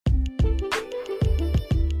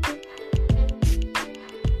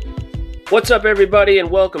What's up, everybody, and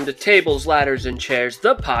welcome to Tables, Ladders, and Chairs,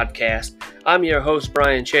 the podcast. I'm your host,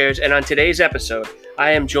 Brian Chairs, and on today's episode,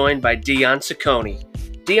 I am joined by Dion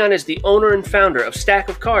Ciccone. Dion is the owner and founder of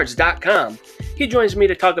StackOfCards.com. He joins me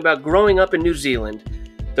to talk about growing up in New Zealand,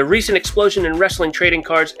 the recent explosion in wrestling trading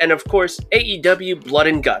cards, and of course, AEW Blood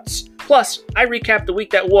and Guts. Plus, I recap the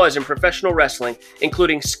week that was in professional wrestling,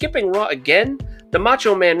 including skipping Raw again, the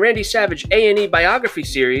Macho Man Randy Savage A&E biography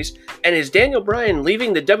series, and is Daniel Bryan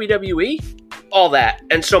leaving the WWE? All that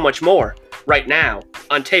and so much more right now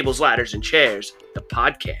on Tables, Ladders, and Chairs, the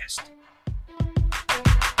podcast.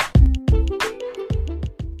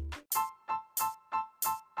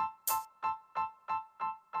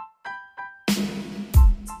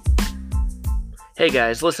 Hey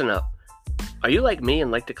guys, listen up. Are you like me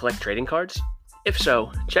and like to collect trading cards? If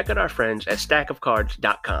so, check out our friends at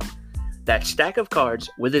StackOfCards.com. That's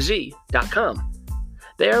StackOfCards.com.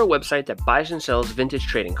 They are a website that buys and sells vintage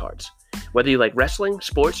trading cards. Whether you like wrestling,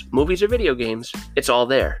 sports, movies, or video games, it's all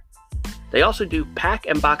there. They also do pack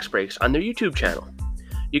and box breaks on their YouTube channel.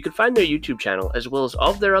 You can find their YouTube channel as well as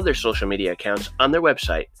all of their other social media accounts on their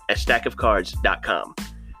website at StackOfCards.com.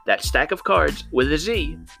 That's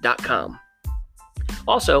StackOfCards.com.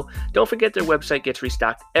 Also, don't forget their website gets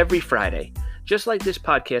restocked every Friday. Just like this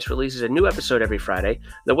podcast releases a new episode every Friday,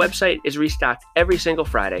 the website is restocked every single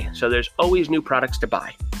Friday, so there's always new products to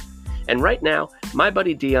buy. And right now, my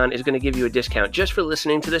buddy Dion is going to give you a discount just for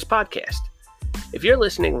listening to this podcast. If you're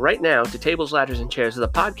listening right now to Tables, Ladders, and Chairs of the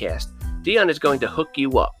podcast, Dion is going to hook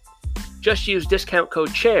you up. Just use discount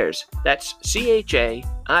code CHAIRS, that's CHAIRES,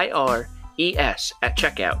 at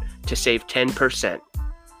checkout to save 10%.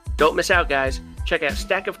 Don't miss out, guys. Check out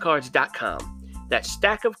StackOfCards.com. That's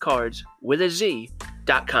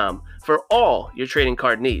StackOfCards.com for all your trading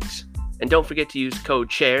card needs. And don't forget to use code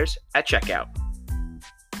CHAIRS at checkout.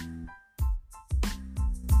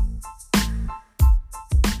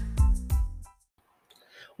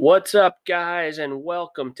 What's up, guys, and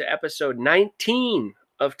welcome to episode 19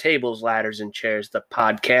 of Tables, Ladders, and Chairs, the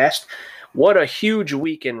podcast. What a huge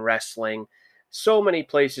week in wrestling. So many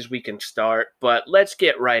places we can start, but let's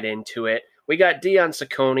get right into it. We got Dion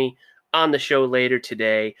Ciccone on the show later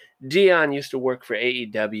today. Dion used to work for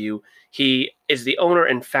AEW. He is the owner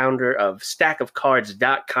and founder of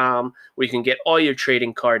StackOfCards.com, where you can get all your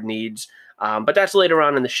trading card needs. But that's later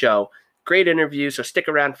on in the show. Great interview, so stick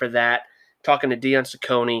around for that. Talking to Dion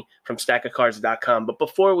Ciccone from StackOfCards.com. But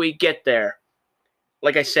before we get there,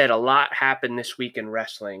 like I said, a lot happened this week in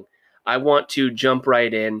wrestling. I want to jump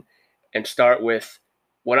right in and start with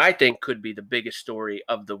what I think could be the biggest story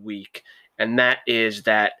of the week, and that is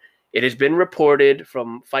that it has been reported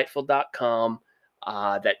from Fightful.com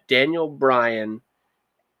that Daniel Bryan,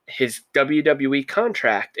 his WWE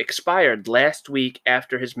contract expired last week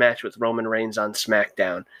after his match with Roman Reigns on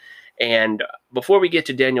SmackDown. And before we get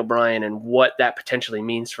to Daniel Bryan and what that potentially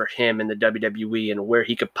means for him in the WWE and where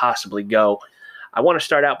he could possibly go, I want to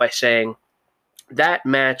start out by saying that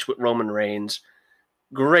match with Roman Reigns,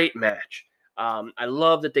 great match. I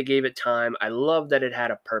love that they gave it time. I love that it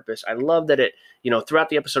had a purpose. I love that it, throughout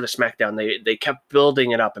the episode of SmackDown, they kept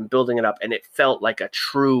building it up, and it felt like a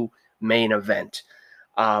true main event.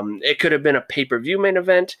 It could have been a pay-per-view main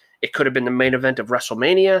event. It could have been the main event of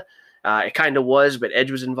WrestleMania. It kind of was, but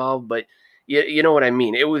Edge was involved. But you know what I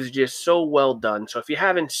mean. It was just so well done. So if you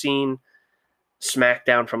haven't seen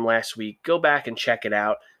SmackDown from last week, go back and check it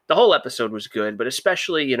out. The whole episode was good, but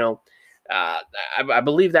especially, I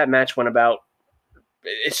believe that match went about.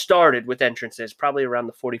 It started with entrances, probably around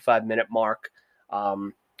the 45-minute mark.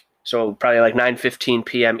 So probably like 9:15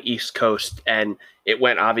 p.m. East Coast, and it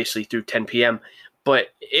went obviously through 10 p.m. But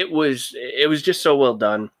it was just so well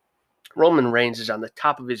done. Roman Reigns is on the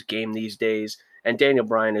top of his game these days, and Daniel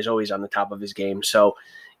Bryan is always on the top of his game. So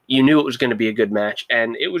you knew it was going to be a good match,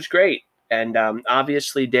 and it was great. And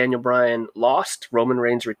obviously Daniel Bryan lost. Roman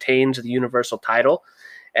Reigns retains the Universal title.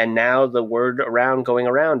 And now the word going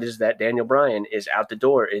around is that Daniel Bryan is out the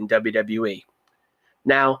door in WWE.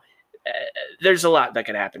 Now, there's a lot that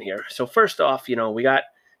could happen here. So first off, we got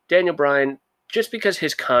Daniel Bryan, just because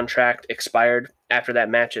his contract expired after that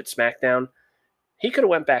match at SmackDown, he could have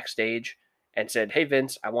went backstage and said, "Hey,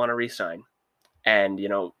 Vince, I want to re-sign." And,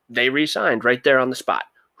 they re-signed right there on the spot.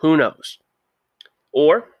 Who knows?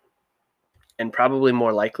 Or, and probably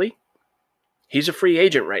more likely, he's a free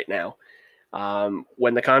agent right now.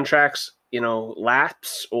 When the contracts,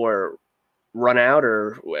 lapse or run out,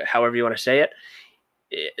 or however you want to say it,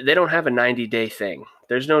 they don't have a 90-day thing.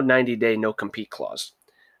 There's no 90-day no-compete clause.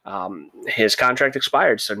 His contract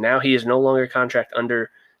expired, so now he is no longer a contract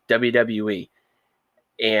under WWE.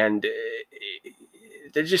 And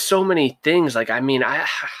there's just so many things. God,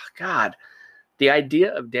 God, the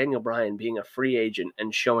idea of Daniel Bryan being a free agent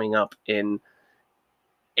and showing up in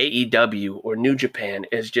AEW or New Japan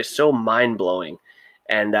is just so mind-blowing.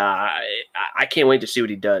 And I can't wait to see what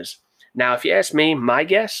he does. Now, if you ask me, my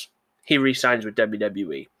guess, he re-signs with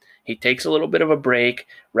WWE. He takes a little bit of a break,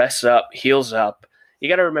 rests up, heals up. You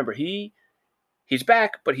got to remember, he's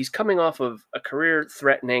back, but he's coming off of a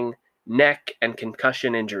career-threatening neck and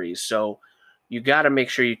concussion injuries. So you got to make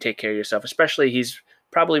sure you take care of yourself, especially he's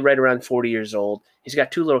probably right around 40 years old. He's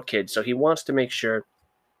got 2 little kids, so he wants to make sure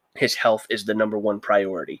his health is the number one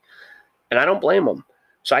priority. And I don't blame him.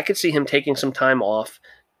 So I could see him taking some time off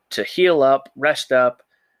to heal up, rest up,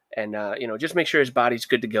 and just make sure his body's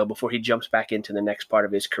good to go before he jumps back into the next part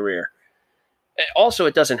of his career. Also,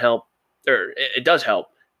 it does help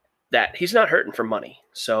that he's not hurting for money.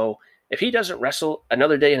 So if he doesn't wrestle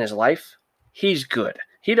another day in his life, he's good.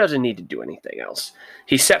 He doesn't need to do anything else.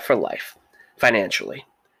 He's set for life financially.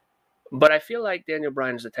 But I feel like Daniel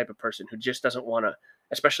Bryan is the type of person who just doesn't want to,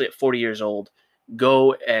 especially at 40 years old,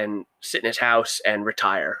 go and sit in his house and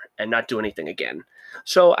retire and not do anything again.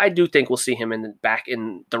 So I do think we'll see him back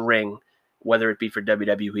in the ring, whether it be for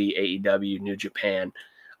WWE, AEW, New Japan.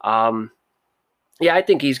 I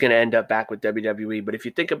think he's going to end up back with WWE. But if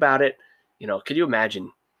you think about it, could you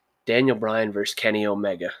imagine Daniel Bryan versus Kenny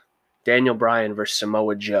Omega, Daniel Bryan versus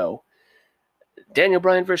Samoa Joe, Daniel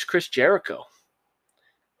Bryan versus Chris Jericho,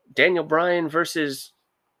 Daniel Bryan versus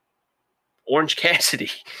Orange Cassidy.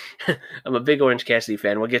 I'm a big Orange Cassidy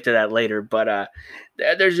fan. We'll get to that later. But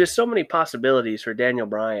there's just so many possibilities for Daniel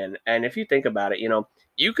Bryan. And if you think about it,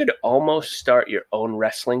 you could almost start your own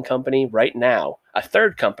wrestling company right now, a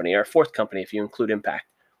third company or a fourth company if you include Impact,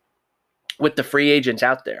 with the free agents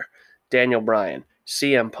out there. Daniel Bryan,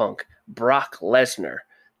 CM Punk, Brock Lesnar,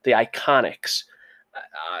 the Iconics.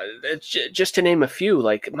 Just to name a few,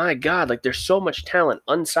 my God, there's so much talent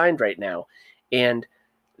unsigned right now. And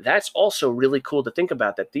that's also really cool to think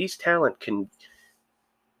about, that these talent can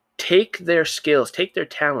take their skills, take their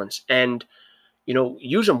talents, and,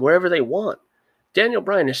 use them wherever they want. Daniel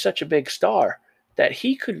Bryan is such a big star that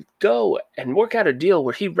he could go and work out a deal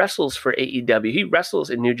where he wrestles for AEW, he wrestles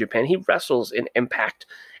in New Japan, he wrestles in Impact,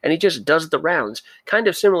 and he just does the rounds, kind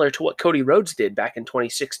of similar to what Cody Rhodes did back in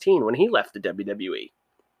 2016 when he left the WWE.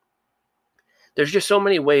 There's just so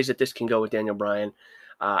many ways that this can go with Daniel Bryan.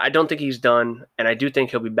 I don't think he's done, and I do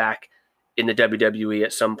think he'll be back in the WWE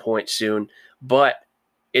at some point soon. But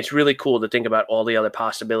it's really cool to think about all the other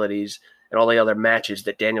possibilities and all the other matches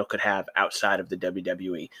that Daniel could have outside of the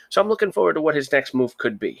WWE. So I'm looking forward to what his next move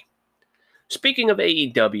could be. Speaking of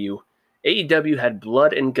AEW had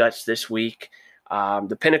Blood and Guts this week,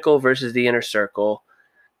 the Pinnacle versus the Inner Circle,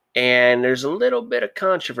 and there's a little bit of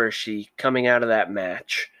controversy coming out of that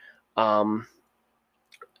match.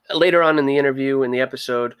 Later on in the interview, in the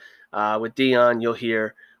episode with Dion, you'll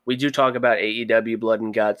hear we do talk about AEW Blood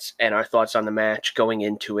and Guts and our thoughts on the match going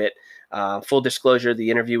into it. Full disclosure,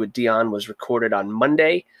 the interview with Dion was recorded on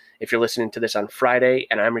Monday, if you're listening to this on Friday,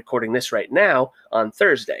 and I'm recording this right now on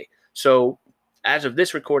Thursday. So as of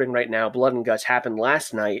this recording right now, Blood and Guts happened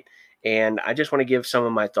last night, and I just want to give some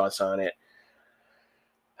of my thoughts on it.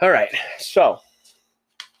 All right, so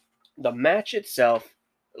the match itself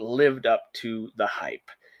lived up to the hype.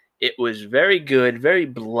 It was very good, very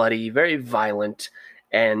bloody, very violent,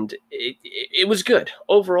 and it was good.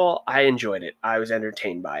 Overall, I enjoyed it. I was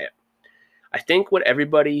entertained by it. I think what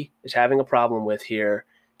everybody is having a problem with here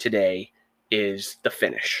today is the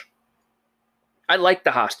finish. I like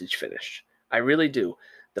the hostage finish. I really do.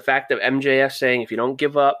 The fact of MJF saying, if you don't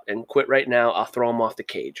give up and quit right now, I'll throw him off the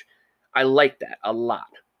cage. I like that a lot.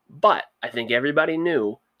 But I think everybody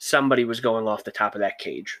knew somebody was going off the top of that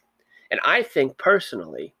cage. And I think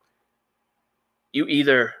personally, you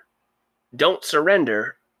either don't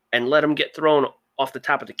surrender and let him get thrown off the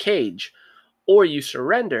top of the cage, or you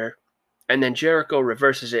surrender and then Jericho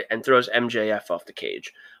reverses it and throws MJF off the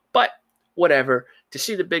cage. But whatever, to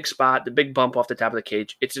see the big spot, the big bump off the top of the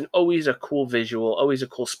cage, it's always a cool visual, always a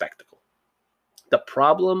cool spectacle. The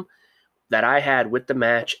problem that I had with the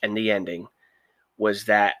match and the ending was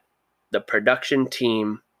that the production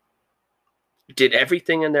team did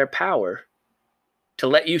everything in their power to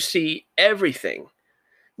let you see everything.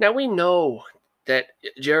 Now, we know that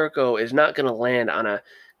Jericho is not going to land on a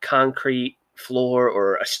concrete floor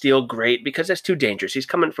or a steel grate because that's too dangerous. He's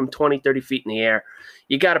coming from 20, 30 feet in the air.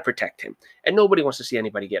 You got to protect him. And nobody wants to see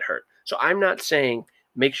anybody get hurt. So I'm not saying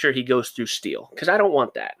make sure he goes through steel because I don't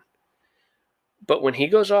want that. But when he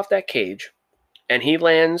goes off that cage and he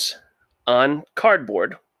lands on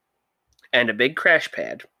cardboard and a big crash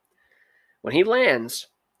pad, when he lands,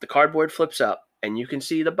 the cardboard flips up and you can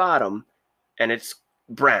see the bottom and it's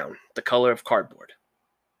brown, the color of cardboard.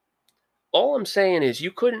 All I'm saying is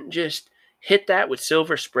you couldn't just hit that with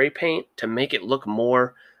silver spray paint to make it look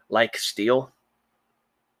more like steel.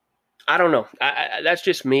 I don't know. That's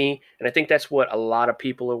just me, and I think that's what a lot of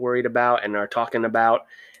people are worried about and are talking about.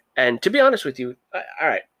 And to be honest with you, all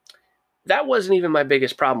right, that wasn't even my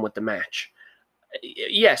biggest problem with the match.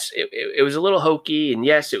 Yes, it was a little hokey, and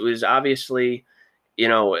yes, it was obviously,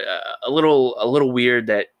 a little weird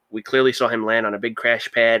that we clearly saw him land on a big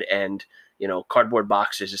crash pad and cardboard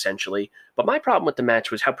boxes essentially. But my problem with the match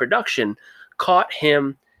was how production caught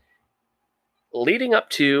him leading up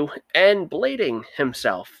to and blading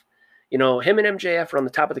himself. Him and MJF are on the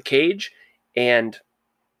top of the cage, and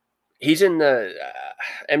he's in the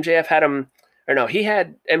MJF had him, or no, he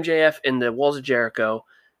had MJF in the walls of Jericho.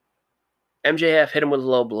 MJF hit him with a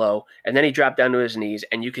low blow, and then he dropped down to his knees,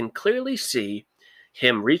 and you can clearly see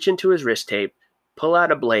him reach into his wrist tape, pull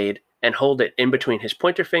out a blade, and hold it in between his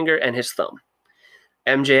pointer finger and his thumb.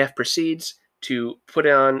 MJF proceeds to put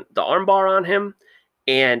on the armbar on him,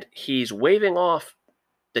 and he's waving off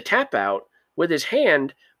the tap out with his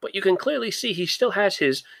hand, but you can clearly see he still has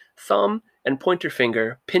his thumb and pointer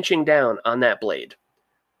finger pinching down on that blade.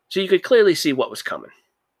 So you could clearly see what was coming.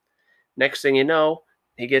 Next thing you know,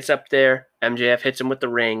 he gets up there, MJF hits him with the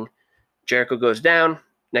ring, Jericho goes down,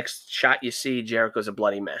 next shot you see, Jericho's a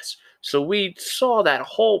bloody mess. So we saw that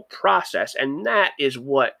whole process, and that is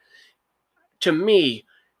what, to me,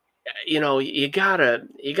 you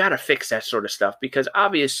gotta fix that sort of stuff, because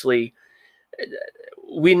obviously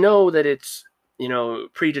we know that it's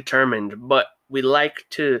predetermined, but we like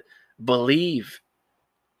to believe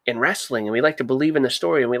in wrestling, and we like to believe in the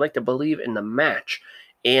story, and we like to believe in the match.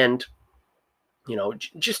 And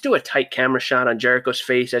just do a tight camera shot on Jericho's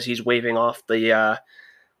face as he's waving off the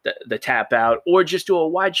tap out, or just do a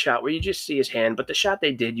wide shot where you just see his hand. But the shot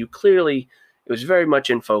they did, it was very much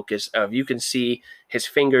in focus of, you can see his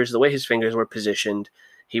fingers, the way his fingers were positioned.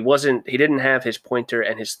 He didn't have his pointer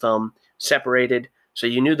and his thumb separated, so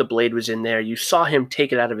you knew the blade was in there. You saw him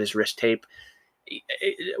take it out of his wrist tape.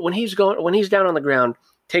 When he's down on the ground,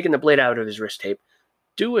 taking the blade out of his wrist tape,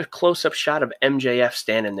 do a close-up shot of MJF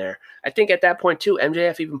standing there. I think at that point too,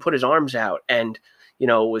 MJF even put his arms out and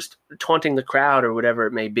was taunting the crowd or whatever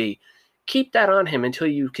it may be. Keep that on him until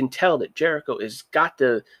you can tell that Jericho has got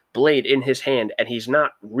the blade in his hand and he's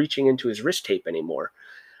not reaching into his wrist tape anymore.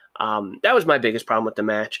 That was my biggest problem with the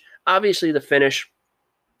match. Obviously, the finish,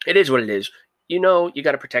 it is what it is. You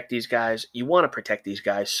got to protect these guys. You want to protect these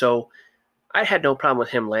guys. So I had no problem with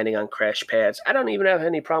him landing on crash pads. I don't even have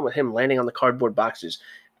any problem with him landing on the cardboard boxes.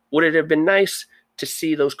 Would it have been nice to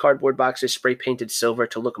see those cardboard boxes spray painted silver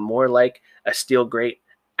to look more like a steel grate?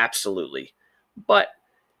 Absolutely. But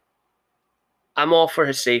I'm all for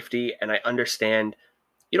his safety, and I understand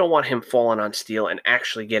you don't want him falling on steel and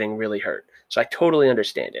actually getting really hurt. So I totally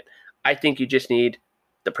understand it. I think you just need,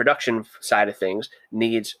 the production side of things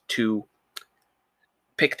needs to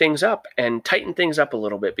pick things up and tighten things up a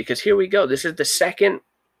little bit, because here we go. This is the second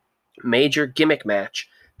major gimmick match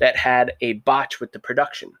that had a botch with the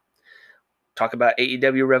production. Talk about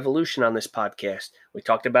AEW Revolution on this podcast. We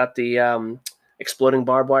talked about the exploding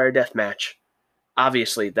barbed wire death match.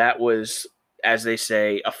 Obviously, that was, as they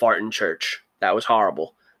say, a fart in church. That was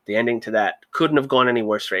horrible. The ending to that couldn't have gone any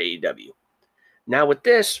worse for AEW. Now with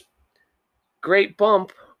this, great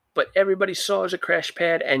bump, but everybody saw it as a crash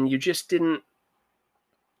pad, and you just didn't.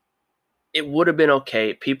 It would have been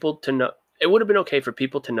okay It would have been okay for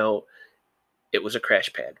people to know it was a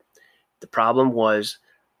crash pad. The problem was,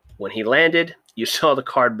 when he landed, you saw the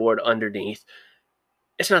cardboard underneath.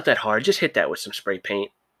 It's not that hard. Just hit that with some spray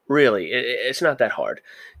paint. Really, it's not that hard.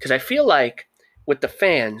 Because I feel like with the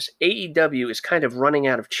fans, AEW is kind of running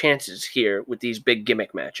out of chances here with these big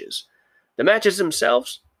gimmick matches. The matches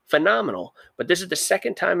themselves, phenomenal. But this is the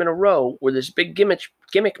second time in a row where this big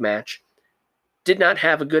gimmick match did not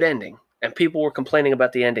have a good ending. And people were complaining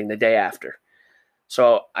about the ending the day after.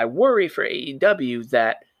 So I worry for AEW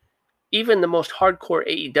that even the most hardcore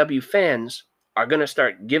AEW fans are going to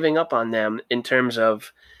start giving up on them in terms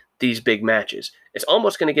of these big matches. It's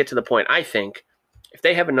almost going to get to the point, I think, if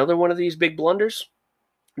they have another one of these big blunders,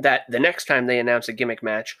 that the next time they announce a gimmick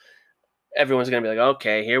match, everyone's going to be like,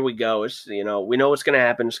 okay, here we go. We know what's going to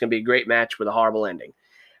happen. It's going to be a great match with a horrible ending.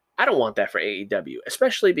 I don't want that for AEW,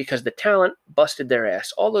 especially because the talent busted their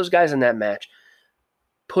ass. All those guys in that match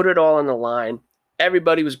put it all on the line.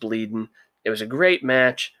 Everybody was bleeding. It was a great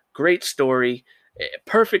match, great story,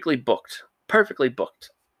 perfectly booked. Perfectly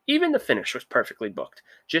booked. Even the finish was perfectly booked.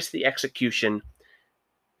 Just the execution,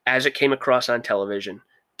 as it came across on television,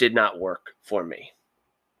 did not work for me.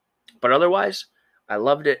 But otherwise, I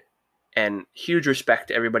loved it. And huge respect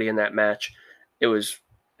to everybody in that match. It was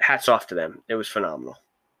hats off to them. It was phenomenal.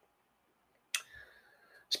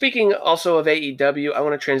 Speaking also of AEW, I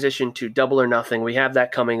want to transition to Double or Nothing. We have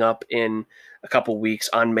that coming up in a couple weeks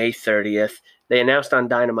on May 30th. They announced on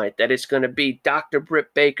Dynamite that it's going to be Dr.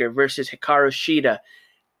 Britt Baker versus Hikaru Shida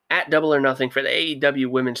at Double or Nothing for the AEW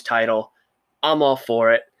Women's title. I'm all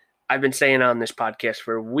for it. I've been saying on this podcast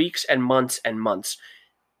for weeks and months and months.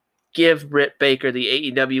 Give Britt Baker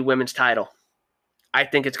the AEW Women's title. I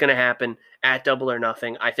think it's going to happen at Double or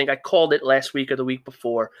Nothing. I think I called it last week or the week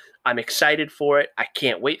before. I'm excited for it. I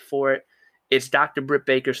can't wait for it. It's Dr. Britt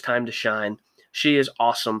Baker's time to shine. She is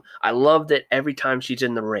awesome. I love that every time she's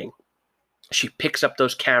in the ring, she picks up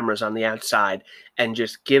those cameras on the outside and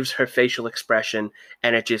just gives her facial expression,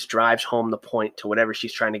 and it just drives home the point to whatever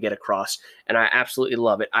she's trying to get across. And I absolutely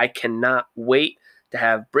love it. I cannot wait to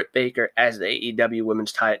have Britt Baker as the AEW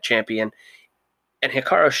Women's Champion. And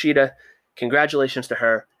Hikaru Shida, congratulations to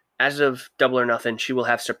her. As of Double or Nothing, she will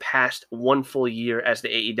have surpassed 1 full year as the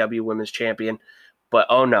AEW Women's Champion. But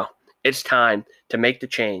oh no, it's time to make the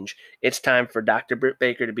change. It's time for Dr. Britt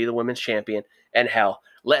Baker to be the Women's Champion. And hell,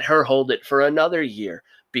 let her hold it for another year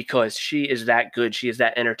because she is that good. She is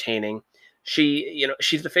that entertaining.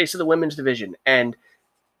 She's the face of the women's division. And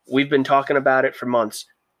we've been talking about it for months.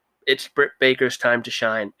 It's Britt Baker's time to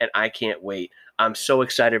shine, and I can't wait. I'm so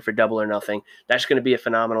excited for Double or Nothing. That's going to be a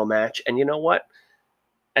phenomenal match. And you know what?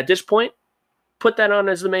 At this point, put that on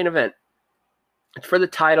as the main event. For the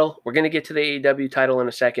title, we're going to get to the AEW title in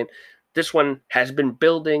a second. This one has been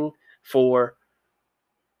building for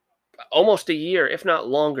almost a year, if not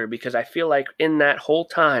longer, because I feel like in that whole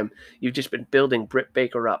time, you've just been building Britt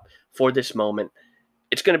Baker up for this moment.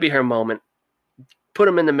 It's going to be her moment. Put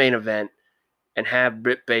him in the main event and have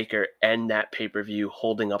Britt Baker end that pay-per-view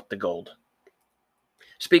holding up the gold.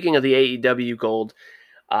 Speaking of the AEW gold,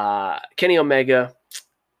 Kenny Omega,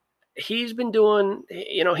 he's been doing,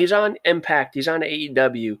 he's on Impact, he's on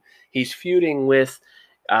AEW, he's feuding with,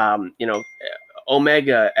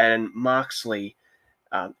 Omega and Moxley,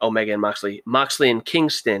 Moxley and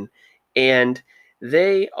Kingston, and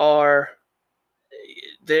it's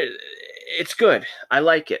good. I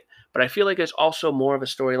like it. But I feel like there's also more of a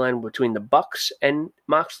storyline between the Bucks and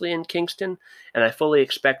Moxley and Kingston, and I fully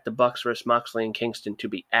expect the Bucks versus Moxley and Kingston to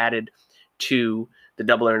be added to the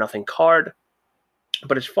Double or Nothing card.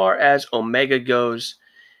 But as far as Omega goes,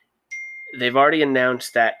 they've already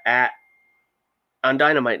announced that on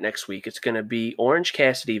Dynamite next week, it's going to be Orange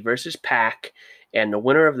Cassidy versus Pac, and the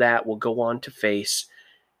winner of that will go on to face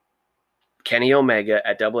Kenny Omega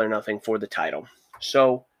at Double or Nothing for the title.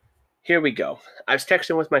 So here we go. I was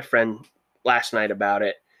texting with my friend last night about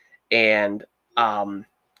it, and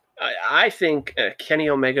I think a Kenny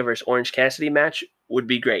Omega versus Orange Cassidy match would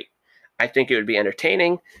be great. I think it would be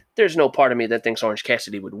entertaining. There's no part of me that thinks Orange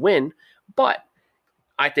Cassidy would win, but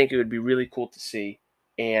I think it would be really cool to see,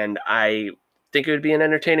 and I think it would be an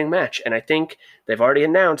entertaining match. And I think they've already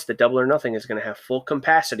announced that Double or Nothing is going to have full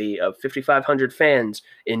capacity of 5,500 fans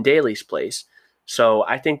in Daly's place. So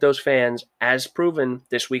I think those fans, as proven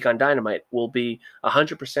this week on Dynamite, will be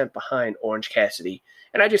 100% behind Orange Cassidy.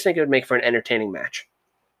 And I just think it would make for an entertaining match.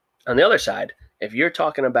 On the other side, if you're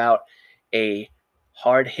talking about a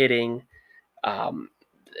hard-hitting,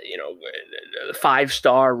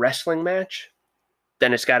 5-star wrestling match,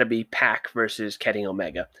 then it's got to be Pac versus Kenny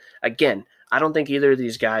Omega. Again, I don't think either of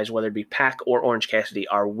these guys, whether it be Pac or Orange Cassidy,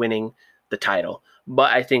 are winning the title.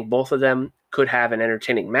 But I think both of them could have an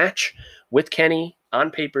entertaining match with Kenny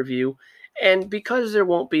on pay-per-view. And because there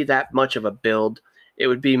won't be that much of a build, it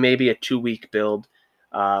would be maybe a 2-week build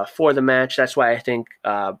for the match. That's why I think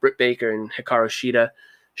Britt Baker and Hikaru Shida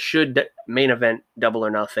should main event Double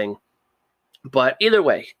or Nothing. But either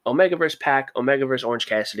way, Omega versus Pac, Omega versus Orange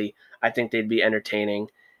Cassidy, I think they'd be entertaining.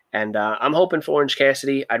 And I'm hoping for Orange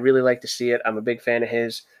Cassidy. I'd really like to see it. I'm a big fan of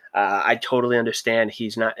his. I totally understand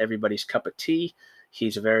he's not everybody's cup of tea.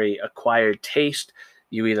 He's a very acquired taste.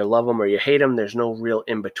 You either love him or you hate him. There's no real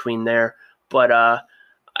in between there. But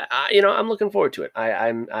I'm looking forward to it.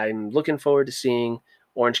 I'm looking forward to seeing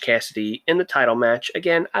Orange Cassidy in the title match.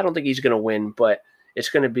 Again, I don't think he's going to win, but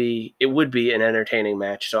it would be an entertaining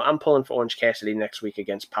match. So I'm pulling for Orange Cassidy next week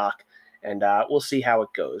against Pac, and we'll see how it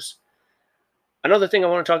goes. Another thing I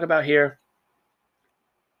want to talk about here,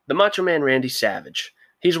 the Macho Man Randy Savage.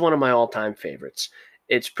 He's one of my all-time favorites.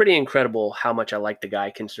 It's pretty incredible how much I like the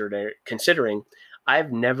guy, considering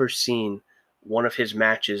I've never seen one of his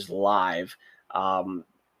matches live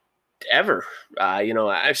ever.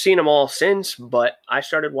 I've seen them all since, but I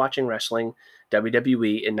started watching wrestling,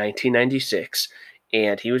 WWE, in 1996.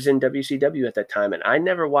 and he was in WCW at that time, and I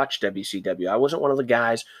never watched WCW. I wasn't one of the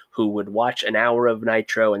guys who would watch an hour of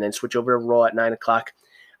Nitro and then switch over to Raw at 9 o'clock.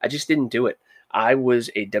 I just didn't do it. I was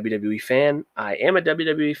a WWE fan. I am a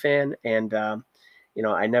WWE fan, and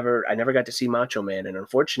I never got to see Macho Man, and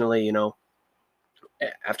unfortunately,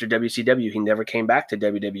 after WCW, he never came back to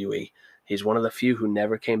WWE. He's one of the few who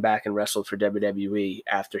never came back and wrestled for WWE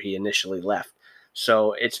after he initially left.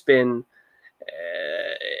 So it's been,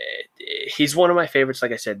 he's one of my favorites,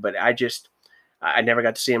 like I said, but I never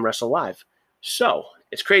got to see him wrestle live. So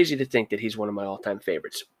it's crazy to think that he's one of my all-time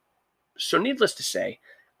favorites. So needless to say,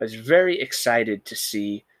 I was very excited to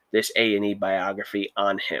see this A&E biography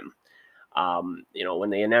on him. When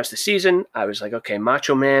they announced the season, I was like, okay,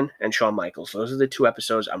 Macho Man and Shawn Michaels. Those are the two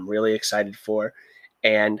episodes I'm really excited for.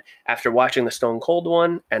 And after watching the Stone Cold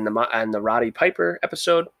one and the Roddy Piper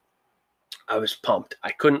episode, I was pumped. I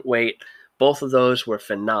couldn't wait. Both of those were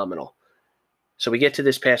phenomenal. So we get to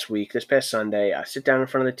this past Sunday. I sit down in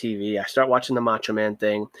front of the TV. I start watching the Macho Man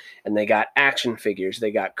thing, and they got action figures. They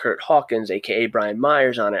got Kurt Hawkins, a.k.a. Brian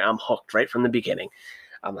Myers, on it. I'm hooked right from the beginning.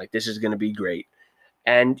 I'm like, this is going to be great.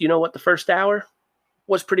 And you know what? The first hour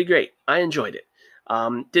was pretty great. I enjoyed it.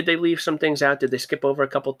 Did they leave some things out? Did they skip over a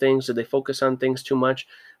couple things? Did they focus on things too much?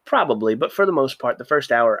 Probably. But for the most part, the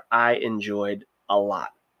first hour I enjoyed a lot.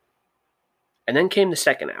 And then came the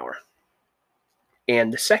second hour.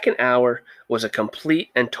 And the second hour was a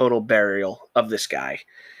complete and total burial of this guy.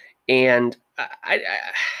 And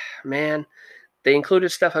man, they included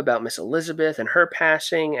stuff about Miss Elizabeth and her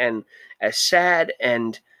passing. And as sad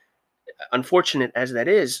and unfortunate as that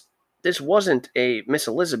is, this wasn't a Miss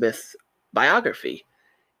Elizabeth biography.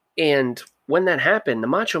 And when that happened, the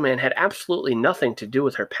Macho Man had absolutely nothing to do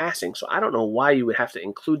with her passing. So I don't know why you would have to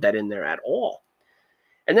include that in there at all.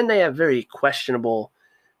 And then they have very questionable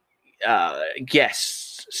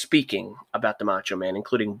guests speaking about the Macho Man,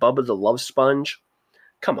 including Bubba the Love Sponge.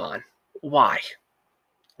 Come on. Why?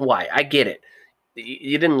 I get it.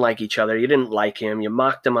 You didn't like each other. You didn't like him. You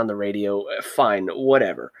mocked him on the radio. Fine,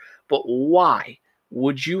 whatever. But why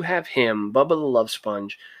would you have him, Bubba the Love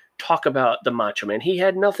Sponge, talk about the Macho Man? He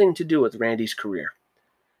had nothing to do with Randy's career.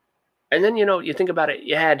 And then, you think about it.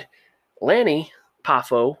 You had Lanny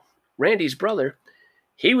Poffo, Randy's brother.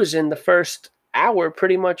 He was in the first hour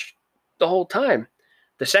pretty much the whole time.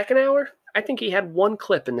 The second hour, I think he had one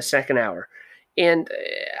clip in the second hour. And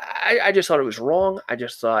I just thought it was wrong. I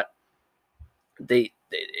just thought it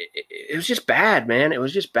was just bad, man. It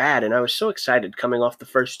was just bad. And I was so excited coming off the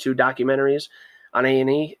first two documentaries on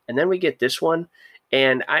A&E. And then we get this one.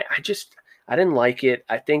 And I didn't like it.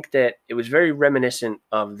 I think that it was very reminiscent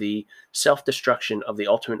of the self-destruction of the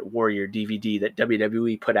Ultimate Warrior DVD that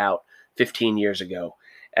WWE put out 15 years ago.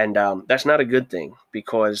 And that's not a good thing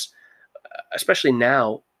because, especially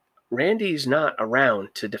now, Randy's not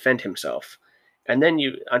around to defend himself. And then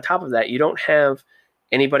on top of that, you don't have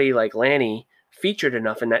anybody like Lanny featured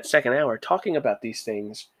enough in that second hour talking about these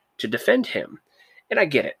things to defend him. And I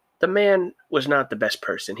get it. The man was not the best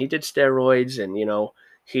person. He did steroids and,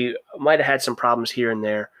 he might have had some problems here and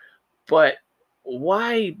there. But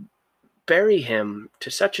why bury him to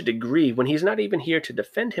such a degree when he's not even here to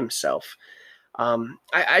defend himself?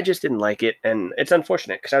 I just didn't like it, and it's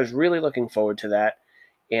unfortunate because I was really looking forward to that.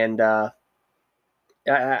 And I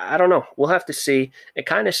don't know. We'll have to see. It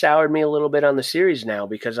kind of soured me a little bit on the series now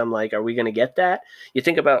because I'm like, are we going to get that? You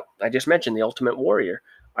think about, I just mentioned the Ultimate Warrior.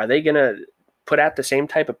 Are they going to put out the same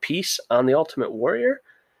type of piece on the Ultimate Warrior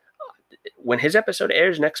when his episode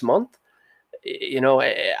airs next month?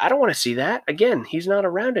 I don't want to see that. Again, he's not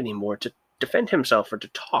around anymore to defend himself or to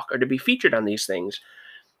talk or to be featured on these things.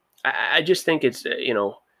 I just think it's,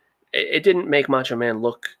 it didn't make Macho Man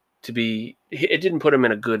it didn't put him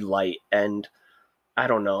in a good light. And I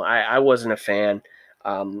don't know. I wasn't a fan.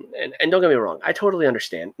 And don't get me wrong. I totally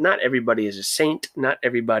understand. Not everybody is a saint. Not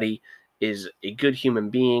everybody is a good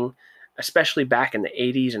human being, especially back in the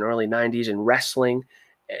 80s and early 90s in wrestling.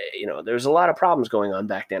 There's a lot of problems going on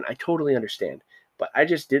back then. I totally understand. But I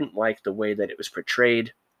just didn't like the way that it was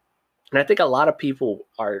portrayed. And I think a lot of people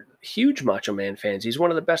are huge Macho Man fans. He's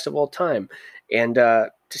one of the best of all time. And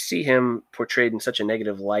to see him portrayed in such a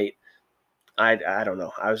negative light, I don't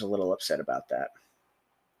know. I was a little upset about that.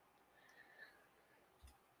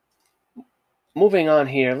 Moving on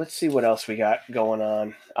here, let's see what else we got going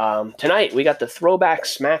on. Tonight, we got the Throwback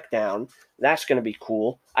SmackDown. That's going to be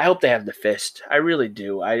cool. I hope they have the fist. I really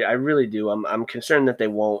do. I really do. I'm concerned that they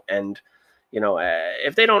won't. And,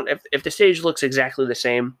 if they don't, if the stage looks exactly the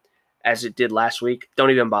same as it did last week, don't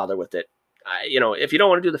even bother with it. If you don't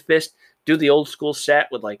want to do the fist, do the old school set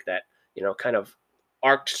with like that, kind of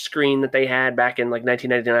arced screen that they had back in like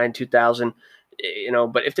 1999, 2000.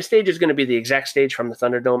 But if the stage is going to be the exact stage from the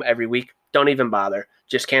Thunderdome every week, don't even bother.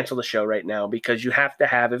 Just cancel the show right now, because you have to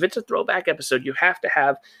have, if it's a throwback episode, you have to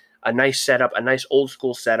have a nice setup, a nice old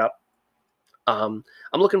school setup. I'm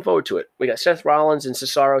looking forward to it. We got Seth Rollins and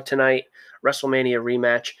Cesaro tonight, WrestleMania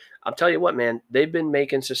rematch. I'll tell you what, man, they've been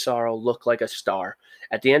making Cesaro look like a star.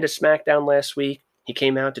 At the end of SmackDown last week, he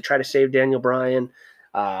came out to try to save Daniel Bryan.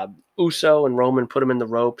 Uso and Roman put him in the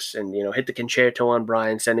ropes and, hit the concerto on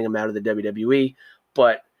Bryan, sending him out of the WWE.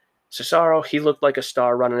 But Cesaro, he looked like a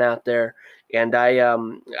star running out there. And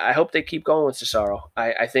I hope they keep going with Cesaro.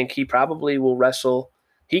 I think he probably will wrestle.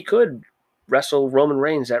 He could wrestle Roman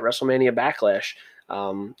Reigns at WrestleMania Backlash.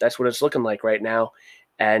 That's what it's looking like right now.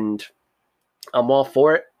 And I'm all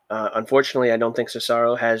for it. Unfortunately, I don't think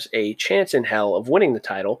Cesaro has a chance in hell of winning the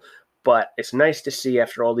title, but it's nice to see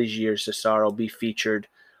after all these years Cesaro be featured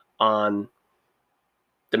on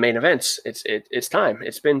the main events. It's time.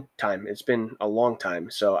 It's been time. It's been a long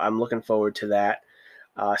time. So I'm looking forward to that.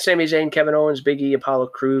 Sami Zayn, Kevin Owens, Big E, Apollo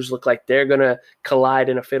Crews look like they're going to collide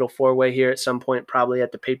in a fatal four-way here at some point, probably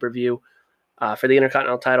at the pay-per-view for the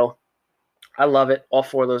Intercontinental title. I love it. All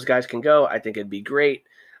four of those guys can go. I think it'd be great.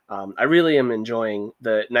 I really am enjoying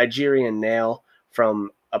the Nigerian nail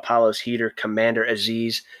from Apollo's heater, Commander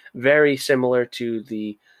Aziz. Very similar to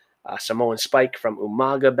the Samoan Spike from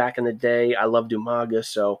Umaga back in the day. I loved Umaga,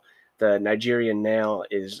 so the Nigerian nail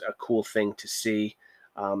is a cool thing to see.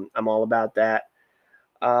 I'm all about that.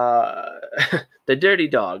 The Dirty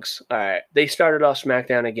Dogs. All right. They started off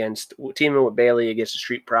SmackDown teaming with Bayley against the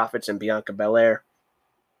Street Profits and Bianca Belair.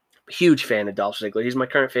 Huge fan of Dolph Ziggler. He's my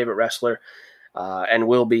current favorite wrestler. And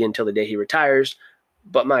will be until the day he retires.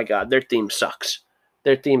 But my God, their theme sucks.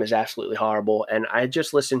 Their theme is absolutely horrible. And I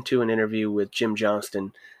just listened to an interview with Jim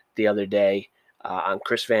Johnston the other day on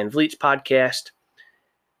Chris Van Vliet's podcast.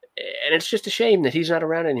 And it's just a shame that he's not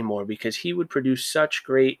around anymore, because he would produce such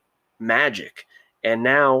great magic. And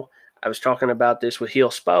now, I was talking about this with Heel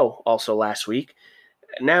Spo also last week.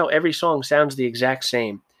 Now every song sounds the exact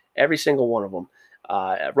same. Every single one of them.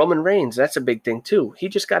 Roman Reigns, that's a big thing too. He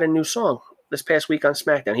just got a new song this past week on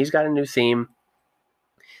SmackDown. He's got a new theme.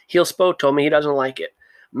 Heel Spo told me he doesn't like it.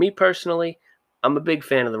 Me personally, I'm a big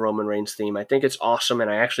fan of the Roman Reigns theme. I think it's awesome,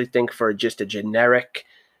 and I actually think for just a generic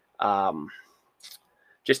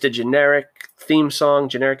theme song,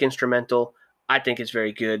 generic instrumental, I think it's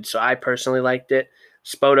very good. So I personally liked it.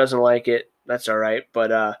 Spo doesn't like it. That's all right.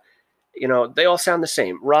 But, they all sound the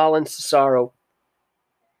same. Rollins, Cesaro,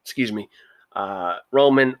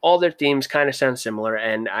 Roman, all their themes kind of sound similar,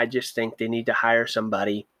 and I just think they need to hire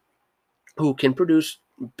somebody who can produce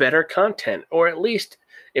better content, or at least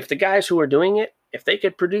if the guys who are doing it, if they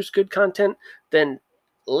could produce good content, then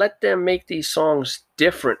let them make these songs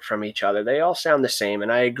different from each other. They all sound the same,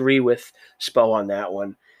 and I agree with Spo on that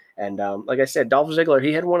one. And like I said, Dolph Ziggler,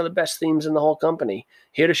 he had one of the best themes in the whole company.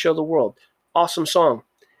 Here to Show the World. Awesome song.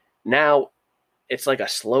 Now it's like a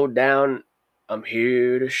slowed down, I'm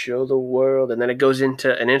here to show the world. And then it goes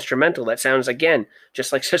into an instrumental that sounds, again,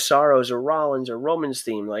 just like Cesaro's or Rollins or Roman's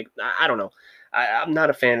theme. Like, I don't know. I'm not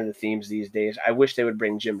a fan of the themes these days. I wish they would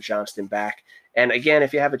bring Jim Johnston back. And again,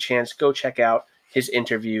 if you have a chance, go check out his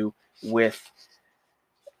interview with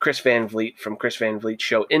Chris Van Vliet from Chris Van Vliet's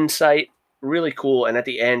show Insight. Really cool. And at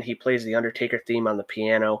the end, he plays the Undertaker theme on the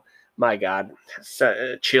piano. My God.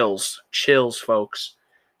 Chills, folks.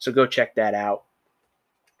 So go check that out.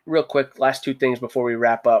 Real quick, last two things before we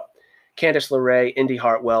wrap up. Candice LeRae, Indy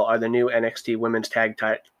Hartwell are the new NXT Women's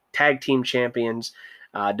Tag Team Champions,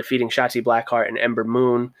 defeating Shotzi Blackheart and Ember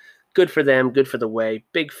Moon. Good for them, good for the way.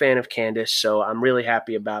 Big fan of Candice, so I'm really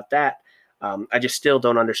happy about that. I just still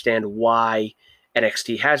don't understand why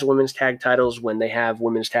NXT has women's tag titles when they have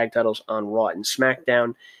women's tag titles on Raw and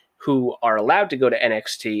SmackDown, who are allowed to go to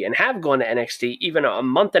NXT and have gone to NXT even a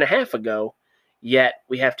month and a half ago. Yet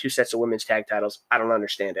we have two sets of women's tag titles. I don't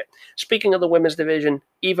understand it. Speaking of the women's division,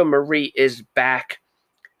 Eva Marie is back.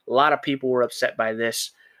 A lot of people were upset by this.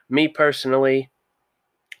 Me personally,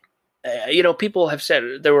 people have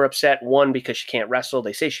said they were upset, one, because she can't wrestle.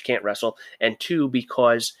 They say she can't wrestle. And two,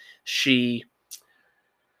 because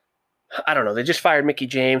I don't know, they just fired Mickie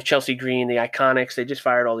James, Chelsea Green, the Iconics. They just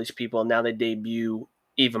fired all these people, and now they debut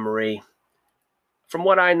Eva Marie. From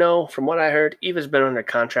what I know, from what I heard, Eva's been under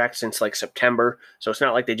contract since like September, so it's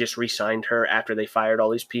not like they just re-signed her after they fired all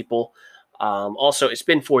these people. Also, it's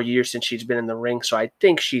been 4 years since she's been in the ring, so I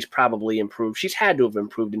think she's probably improved. She's had to have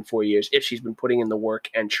improved in 4 years if she's been putting in the work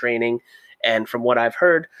and training. And from what I've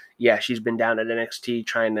heard, yeah, she's been down at NXT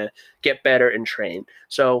trying to get better and train.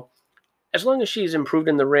 So as long as she's improved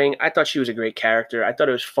in the ring, I thought she was a great character. I thought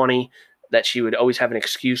it was funny that she would always have an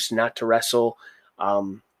excuse not to wrestle.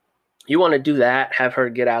 You want to do that, have her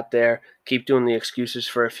get out there, keep doing the excuses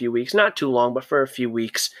for a few weeks, not too long, but for a few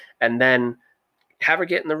weeks, and then have her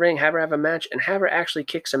get in the ring, have her have a match, and have her actually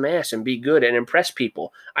kick some ass and be good and impress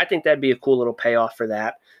people. I think that'd be a cool little payoff for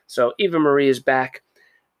that. So Eva Marie is back.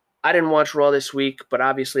 I didn't watch Raw this week, but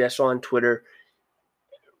obviously I saw on Twitter.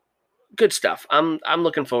 Good stuff. I'm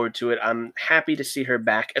looking forward to it. I'm happy to see her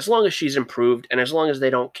back, as long as she's improved and as long as they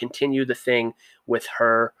don't continue the thing with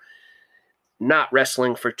her not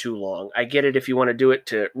wrestling for too long. I get it if you want to do it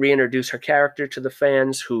to reintroduce her character to the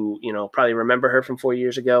fans who, probably remember her from 4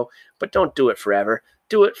 years ago, but don't do it forever.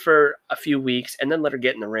 Do it for a few weeks and then let her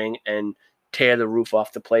get in the ring and tear the roof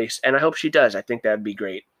off the place. And I hope she does. I think that'd be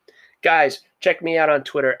great. Guys, check me out on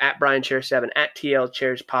Twitter at BrianChair7, at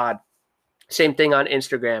TLChairsPod. Same thing on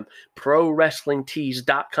Instagram,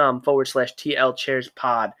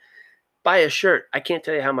 ProWrestlingTees.com/TLChairsPod. Buy a shirt. I can't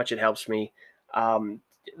tell you how much it helps me.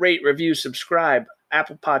 Rate, review, subscribe,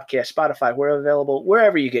 Apple Podcasts, Spotify, we're available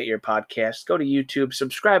wherever you get your podcasts. Go to YouTube,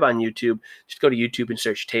 subscribe on YouTube. Just go to YouTube and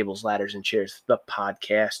search Tables, Ladders, and Chairs, the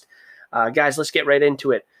podcast. Guys, let's get right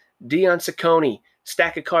into it. Dion Ciccone,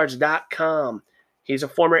 StackOfCards.com. He's a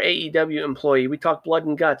former AEW employee. We talk blood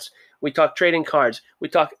and guts. We talk trading cards. We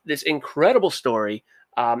talk this incredible story.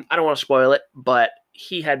 I don't want to spoil it, but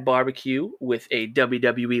he had barbecue with a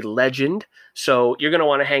WWE legend. So you're going to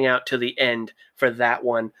want to hang out to the end for that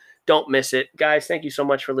one. Don't miss it. Guys, thank you so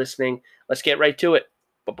much for listening. Let's get right to it.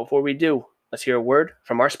 But before we do, let's hear a word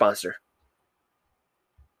from our sponsor.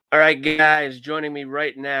 All right, guys, joining me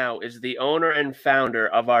right now is the owner and founder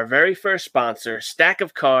of our very first sponsor,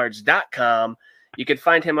 StackOfCards.com. You can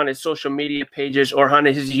find him on his social media pages or on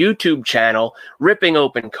his YouTube channel, Ripping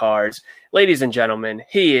Open Cards. Ladies and gentlemen,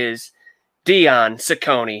 he is Dion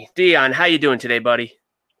Ciccone. Dion, how you doing today, buddy?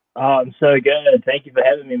 Oh, I'm so good. Thank you for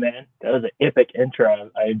having me, man. That was an epic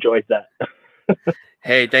intro. I enjoyed that.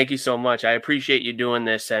 Hey, thank you so much. I appreciate you doing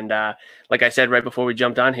this. And like I said right before we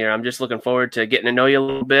jumped on here, I'm just looking forward to getting to know you a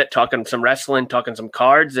little bit, talking some wrestling, talking some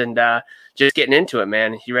cards, and just getting into it,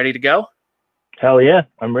 man. You ready to go? Hell yeah,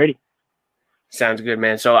 I'm ready. Sounds good,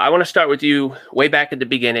 man. So I want to start with you way back at the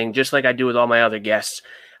beginning, just like I do with all my other guests.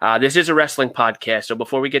 This is a wrestling podcast, so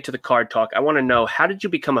before we get to the card talk, I want to know, how did you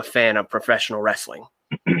become a fan of professional wrestling?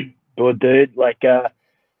 Well, dude,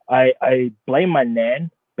 I blame my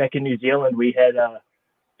nan. Back in New Zealand, we had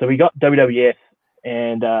so we got WWF,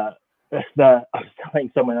 and I was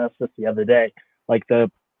telling someone else this the other day, like the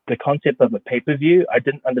concept of a pay-per-view, I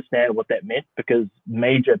didn't understand what that meant, because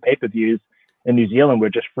major pay-per-views in New Zealand were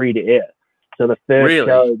just free to air. So the first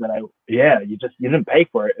show that you didn't pay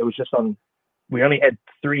for it. It was just on. We only had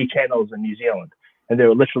 3 channels in New Zealand, and they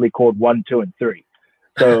were literally called 1, 2, and 3.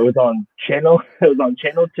 So it was on channel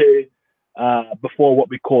 2 before what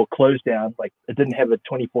we call close down. Like, it didn't have a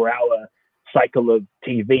 24-hour cycle of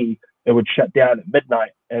TV. It would shut down at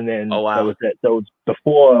midnight, and then that was it. So it was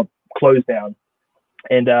before close down.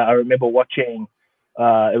 And I remember watching.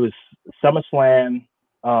 It was SummerSlam.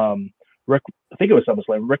 I think it was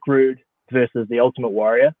SummerSlam. Rick Rude versus the Ultimate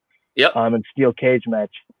Warrior. Yep. In steel cage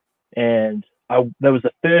match, and that was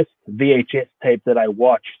the first VHS tape that I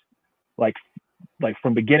watched, like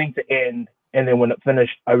from beginning to end. And then when it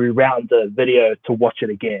finished, I rewound the video to watch it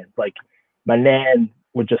again. Like, my nan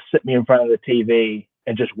would just sit me in front of the TV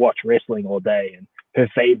and just watch wrestling all day. And her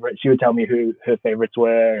favorites, she would tell me who her favorites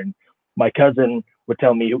were, and my cousin would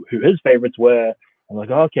tell me who his favorites were. I'm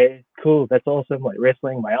like, oh, okay, cool, that's awesome. Like,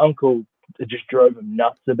 wrestling. My uncle, it just drove him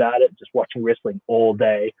nuts about it, just watching wrestling all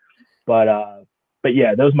day. But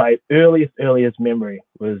yeah, that was my earliest memory,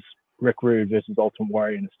 was Rick Rude versus Ultimate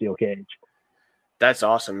Warrior in a steel cage. That's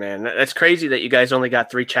awesome, man. That's crazy that you guys only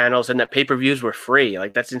got 3 channels and that pay-per-views were free.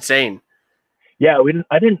 Like, that's insane. Yeah,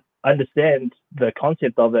 I didn't understand the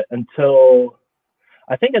concept of it until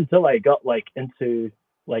I got into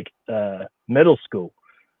middle school.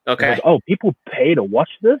 Okay. Like, oh, people pay to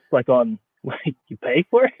watch this? You pay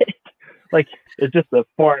for it? Like, it's just a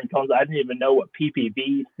foreign concept. I didn't even know what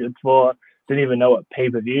PPV stood for. Didn't even know what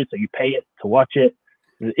pay-per-view. So you pay it to watch it.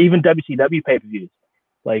 Even WCW pay-per-views.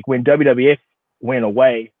 Like, when WWF went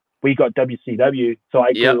away, we got WCW. So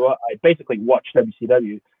I grew up. I basically watched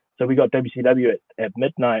WCW. So we got WCW at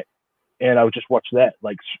midnight, and I would just watch that.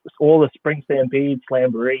 Like, all the Spring Stampede,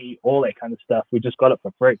 Slamboree, all that kind of stuff. We just got it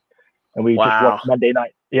for free, and we just watched Monday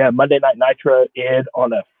Night. Yeah, Monday Night Nitro aired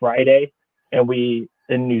on a Friday, and in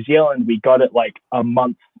New Zealand we got it like a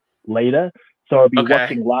month later. So I'd be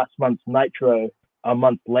watching last month's Nitro a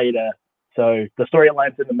month later. So the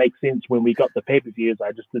storylines didn't make sense when we got the pay-per-views.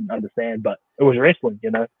 I just didn't understand, but it was wrestling,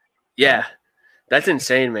 you know? Yeah. That's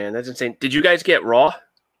insane, man. That's insane. Did you guys get Raw?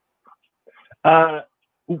 During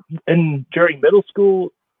middle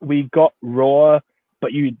school, we got Raw,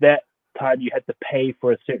 but that time you had to pay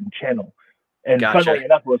for a certain channel. And Gotcha. funnily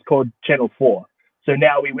enough, it was called Channel 4. So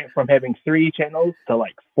now we went from having 3 channels to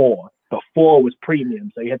like 4. But 4 was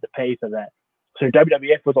premium, so you had to pay for that. So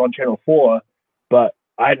WWF was on Channel 4, but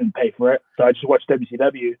I didn't pay for it. So I just watched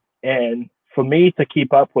WCW. And for me to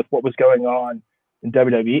keep up with what was going on in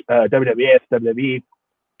WWE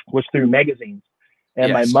was through magazines.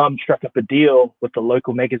 And my mom struck up a deal with the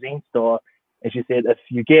local magazine store. And she said, if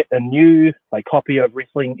you get a new like copy of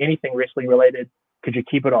wrestling, anything wrestling related, could you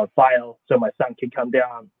keep it on file so my son can come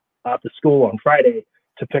down after school on Friday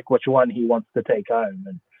to pick which one he wants to take home?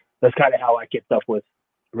 And that's kind of how I kept up with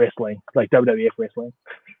wrestling, like WWF wrestling.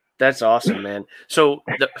 That's awesome, man. So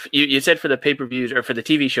you said for the pay-per-views or for the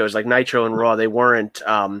TV shows like Nitro and Raw, they weren't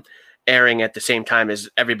airing at the same time as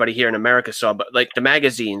everybody here in America saw. But like the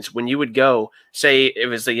magazines, when you would go, say it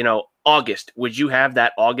was, August, would you have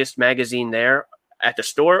that August magazine there at the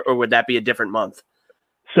store, or would that be a different month?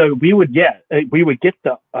 So we would get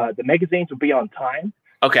the magazines would be on time.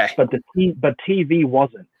 Okay. But TV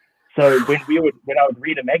wasn't. So when I would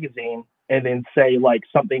read a magazine and then say like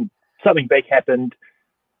something big happened,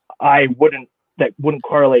 that wouldn't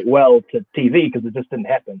correlate well to TV because it just didn't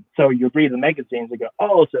happen. So you'd read the magazines and go,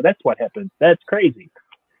 oh, so that's what happened. That's crazy.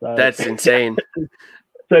 So, that's insane.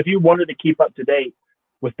 So if you wanted to keep up to date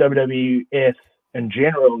with WWF in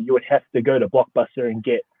general, you would have to go to Blockbuster and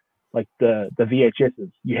get like the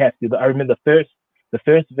VHSs. You have to. I remember the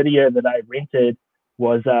first video that I rented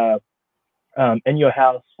was In Your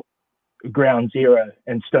House, Ground Zero,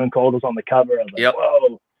 and Stone Cold was on the cover. I was like,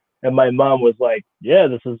 whoa. And my mom was like, yeah,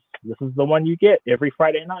 this is the one you get every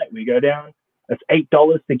Friday night. We go down. It's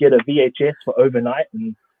 $8 to get a VHS for overnight.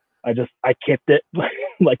 And I kept it.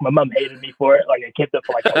 Like my mom hated me for it. Like I kept it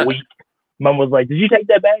for like a week. Mom was like, did you take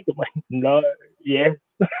that back? I'm like, no, yeah.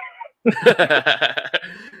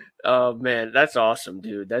 Oh man, that's awesome,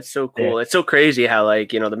 dude. That's so cool. Yeah. It's so crazy how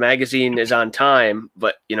the magazine is on time,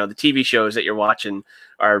 but the TV shows that you're watching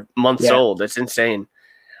are months old. That's insane.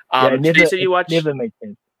 You said you watched. Never makes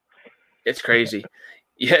sense. It's crazy.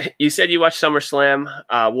 Yeah, you said you watched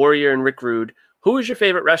SummerSlam, Warrior and Rick Rude. Who was your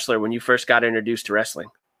favorite wrestler when you first got introduced to wrestling?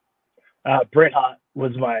 Bret Hart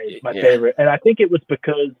was my favorite, and I think it was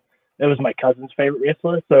because it was my cousin's favorite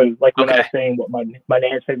wrestler. So like when I was saying what my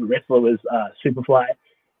nan's favorite wrestler was Superfly,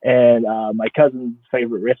 and my cousin's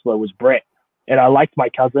favorite wrestler was Bret, and I liked my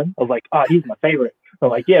cousin. I was like, oh, he's my favorite. So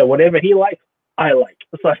I'm like, yeah, whatever he likes, I like.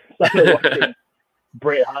 So I started watching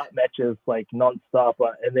Bret Hart matches like nonstop,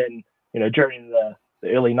 and then during the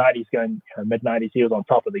early 90s, going mid 90s, he was on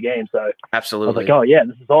top of the game. So absolutely, I was like, oh yeah,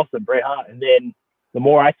 this is awesome, Bret Hart. And then the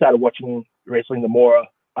more I started watching wrestling, the more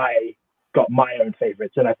I got my own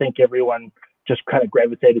favorites, and I think everyone just kind of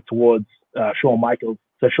gravitated towards Shawn Michaels.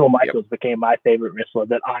 So Shawn Michaels became my favorite wrestler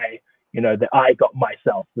that I got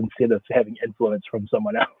myself instead of having influence from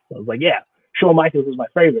someone else. I was like, yeah, Shawn Michaels is my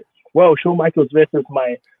favorite. Whoa, Shawn Michaels versus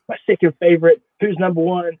my second favorite. Who's number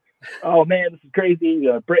one? Oh man, this is crazy.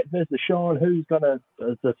 Bret versus Shawn. Who's gonna?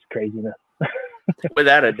 This craziness.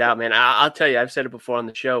 Without a doubt, man. I'll tell you, I've said it before on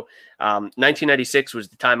the show. 1996 was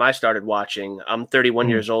the time I started watching. I'm 31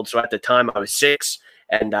 years old, so at the time I was 6.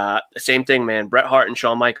 And the same thing, man. Bret Hart and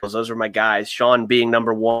Shawn Michaels, those were my guys. Shawn being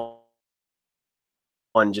number one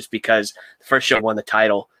just because the first show won the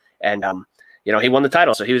title. And, he won the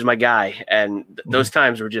title, so he was my guy. And those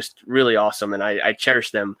times were just really awesome, and I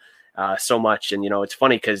cherish them so much. And, it's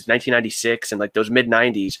funny because 1996 and, like, those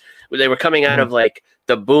mid-90s, they were coming out of, like,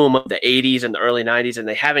 the boom of the 80s and the early 90s, and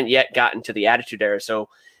they haven't yet gotten to the Attitude Era. So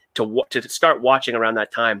to start watching around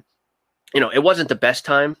that time, it wasn't the best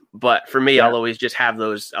time, but for me, I'll always just have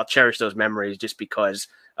I'll cherish those memories just because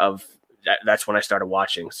of that's when I started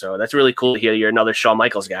watching. So that's really cool to hear you're another Shawn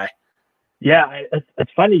Michaels guy. Yeah,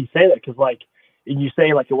 it's funny you say that because you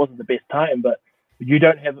say like it wasn't the best time, but you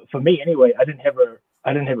don't have, for me anyway, I didn't have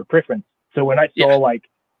a preference. So when I saw like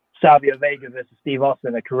Savio Vega versus Steve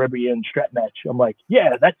Austin, a Caribbean strap match, I'm like,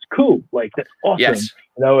 yeah, that's cool. Like, that's awesome. Yes.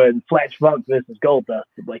 And Flash Funk versus Goldust,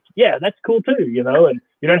 I'm like, yeah, that's cool too, and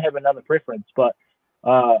you don't have another preference. But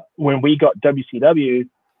when we got WCW,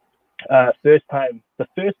 the first time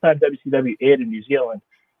WCW aired in New Zealand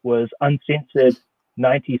was Uncensored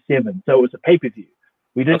 97. So it was a pay-per-view.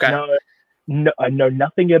 We didn't I know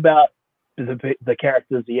nothing about the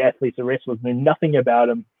characters, the athletes, the wrestlers, knew nothing about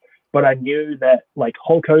them. But I knew that like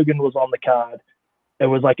Hulk Hogan was on the card. It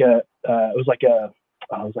was like a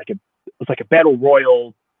battle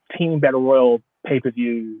royal, team battle royal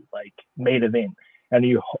pay-per-view like main event. I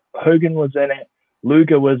knew Hogan was in it,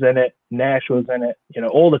 Luger was in it, Nash was in it.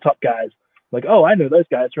 All the top guys. Like, oh, I know those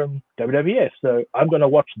guys from WWF, so I'm gonna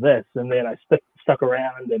watch this. And then I stuck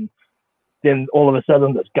around, and then all of a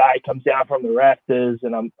sudden this guy comes down from the rafters,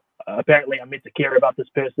 and I'm meant to care about this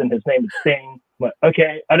person. His name is Sting. I'm like,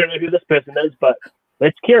 okay, I don't know who this person is, but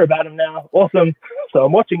let's care about him now. Awesome. So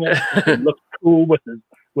I'm watching him. He looks cool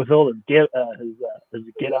with all his get up and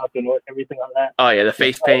everything like that. Oh yeah, the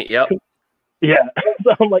face paint. Yep. Yeah.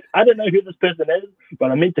 So I'm like, I don't know who this person is,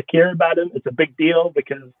 but I'm meant to care about him. It's a big deal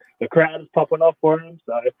because the crowd is popping off for him.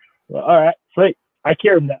 So, well, all right, sweet. I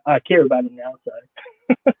care about him now.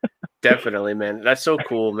 So. Definitely, man. That's so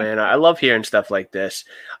cool, man. I love hearing stuff like this.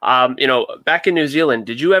 Back in New Zealand,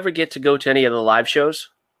 did you ever get to go to any of the live shows?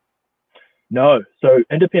 No. So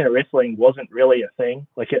independent wrestling wasn't really a thing.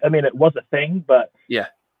 Like, I mean, it was a thing, but yeah,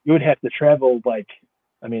 you would have to travel. Like,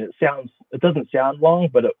 I mean, it doesn't sound long,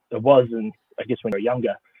 but it was, and I guess when you're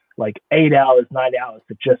younger, like 8 hours, 9 hours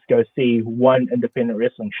to just go see one independent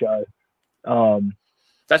wrestling show.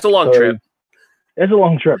 That's a long trip. It's a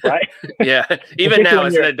long trip, right? Yeah. Even now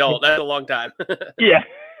as an adult, that's a long time. Yeah.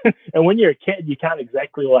 And when you're a kid, you can't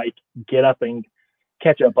exactly like get up and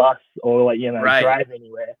catch a bus or like, drive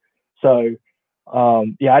anywhere. So,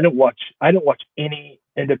 I don't watch any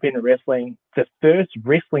independent wrestling. The first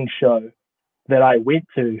wrestling show that I went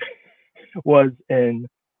to was in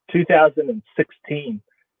 2016,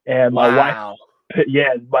 and my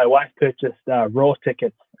wife purchased Raw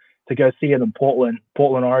tickets to go see it in Portland,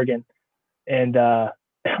 Oregon, and I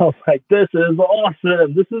was like, "This is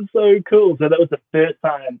awesome! This is so cool!" So that was the first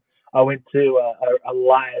time I went to a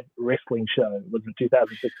live wrestling show. It was in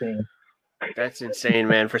 2016. That's insane,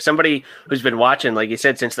 man. For somebody who's been watching, like you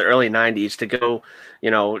said, since the early 90s to go,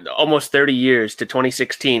 almost 30 years to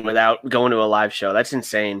 2016 without going to a live show. That's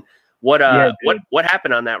insane. What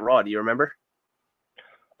happened on that Raw? Do you remember?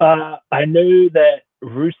 I knew that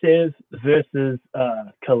Rusev versus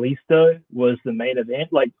Kalisto was the main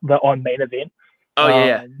event, like the main event. Oh,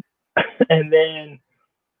 yeah. And then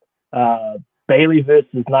Bayley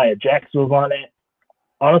versus Nia Jax was on it.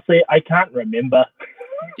 Honestly, I can't remember.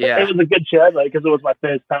 Yeah, it was a good show because it was my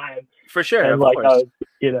first time. For sure, and of course.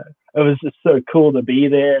 It was just so cool to be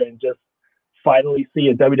there and just finally see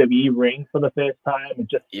a WWE ring for the first time and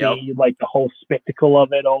just see like the whole spectacle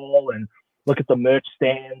of it all and look at the merch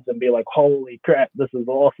stands and be like, holy crap, this is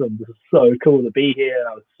awesome. This is so cool to be here. And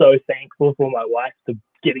I was so thankful for my wife for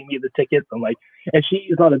getting me the tickets. I'm like, and she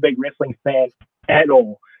is not a big wrestling fan at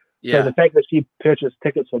all. Yeah. So the fact that she purchased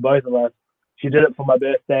tickets for both of us, she did it for my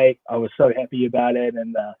birthday. I was so happy about it.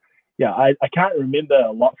 And I can't remember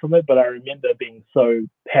a lot from it, but I remember being so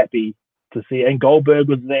happy to see. And Goldberg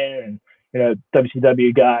was there, and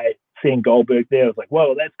WCW guy, seeing Goldberg there, I was like,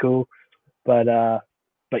 whoa, that's cool. But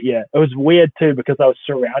yeah, it was weird too because I was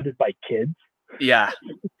surrounded by kids. Yeah.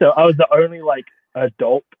 So I was the only like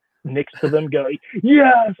adult next to them going,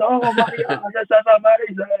 yes, oh my God, this is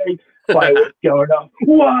amazing. Fireworks going on.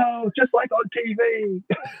 Whoa, just like on TV.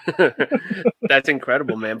 That's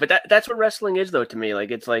incredible, man. But that's what wrestling is, though, to me.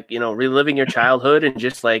 Like, it's like, reliving your childhood and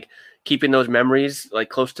just like keeping those memories like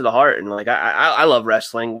close to the heart. And like, I love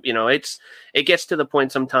wrestling. It gets to the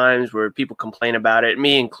point sometimes where people complain about it,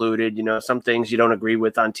 me included. Some things you don't agree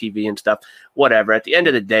with on TV and stuff, whatever. At the end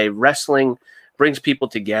of the day, wrestling brings people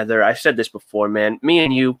together. I've said this before, man. Me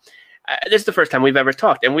and you, this is the first time we've ever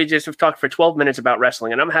talked, and we just have talked for 12 minutes about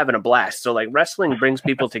wrestling, and I'm having a blast. So, like, wrestling brings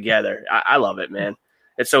people together. I love it, man.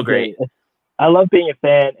 It's so great. I love being a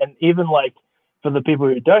fan, and even, like, for the people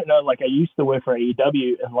who don't know, like, I used to work for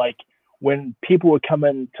AEW, and, like, when people would come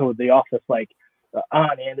into the office, like,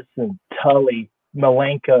 Arn Anderson, Tully,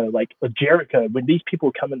 Malenko, like, Jericho, when these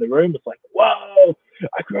people come in the room, it's like, whoa,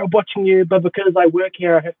 I grew up watching you, but because I work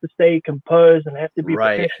here, I have to stay composed and I have to be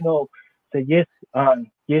professional. So yes,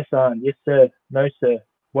 yes, sir, no, sir,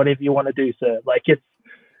 whatever you want to do, sir. Like, it's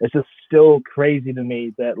just still crazy to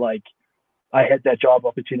me that, like, I had that job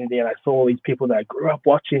opportunity and I saw all these people that I grew up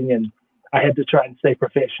watching and I had to try and stay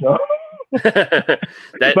professional.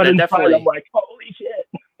 But inside, I'm like, holy shit.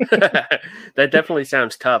 That definitely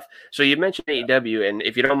sounds tough. So you mentioned AEW, and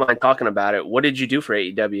if you don't mind talking about it, what did you do for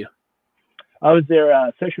AEW? I was their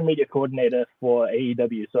social media coordinator for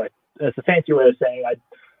AEW. So it's a fancy way of saying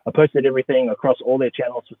I posted everything across all their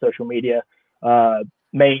channels for social media,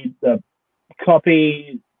 made the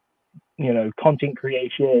copy, content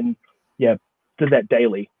creation. Yeah, did that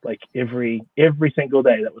daily, like every single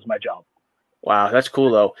day. That was my job. Wow, that's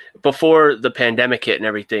cool though. Before the pandemic hit and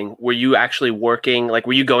everything, were you actually working? Like,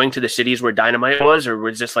 were you going to the cities where Dynamite was, or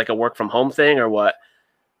was this like a work from home thing, or what?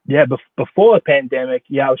 Yeah, before the pandemic,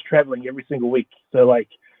 I was traveling every single week. So like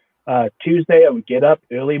Tuesday, I would get up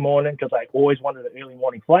early morning because I always wanted an early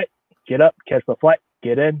morning flight. Get up, catch the flight,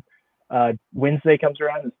 get in. Wednesday comes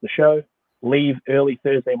around, it's the show. leave early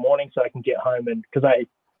Thursday morning so I can get home, and because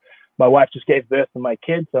my wife just gave birth to my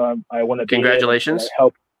kid, so I want to be Congratulations. there to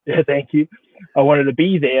help. Yeah, thank you. I wanted to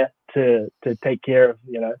be there to take care of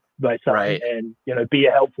my son, Right. and be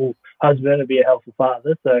a helpful husband and be a helpful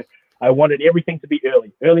father. So I wanted everything to be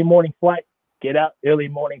early morning flight, get out, early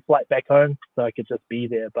morning flight back home, so I could just be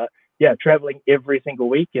there. But yeah, traveling every single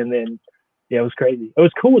week, and then it was crazy. It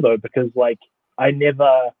was cool though, because like I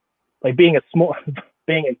never being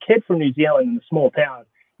a kid from New Zealand in a small town,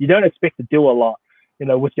 you don't expect to do a lot,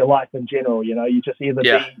 with your life in general. You just either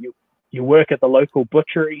you work at the local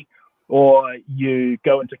butchery or you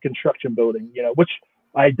go into construction building, which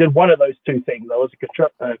I did one of those two things. I was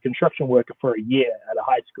a construction worker for a year at a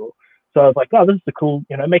high school. So I was like, oh, this is the cool,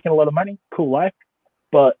 making a lot of money, cool life.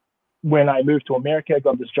 But when I moved to America, I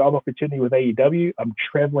got this job opportunity with AEW. I'm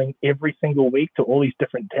traveling every single week to all these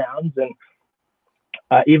different towns. And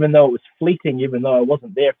even though it was fleeting, even though I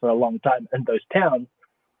wasn't there for a long time in those towns,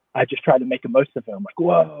 I just tried to make the most of it. I'm like,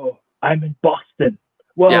 whoa, I'm in Boston.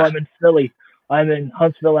 Whoa, I'm in Philly. I'm in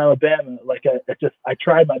Huntsville, Alabama. Like, I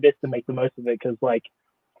tried my best to make the most of it, because, like,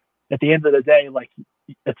 at the end of the day, like,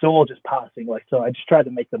 it's all just passing. Like, so I just tried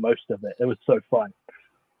to make the most of it. It was so fun.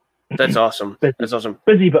 That's awesome. That's awesome.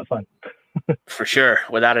 Busy but fun. For sure,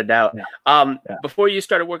 without a doubt. Yeah. Before you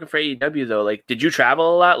started working for AEW, though, like, did you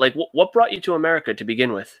travel a lot? Like, what brought you to America to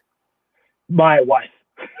begin with? My wife.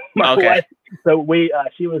 My wife. So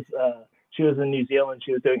she was in New Zealand.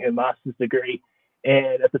 She was doing her master's degree,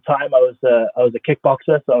 and at the time I was a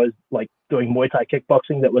kickboxer. So I was like doing Muay Thai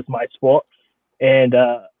kickboxing. That was my sport, and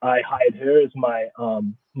I hired her as my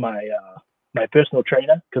my personal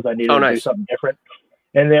trainer, because I needed to do something different.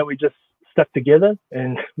 And then we just stuck together.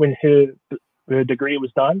 And when her degree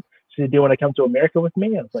was done, she said, "Do you want to come to America with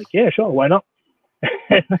me?" I was like, "Yeah, sure, why not?"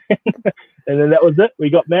 And then that was it. We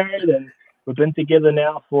got married, and we've been together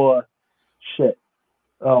now for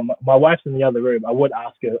my wife's in the other room. I would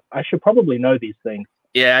ask her. I should probably know these things.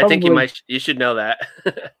 Yeah, I think you should know that.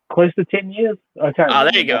 Close to 10 years. Okay. Oh,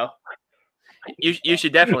 there you go. You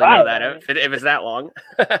should definitely know that if it's that long.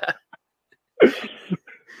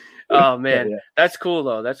 Oh man, that's cool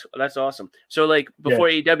though. That's awesome. So like before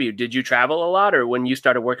AEW, did you travel a lot, or when you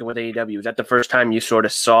started working with AEW, was that the first time you sort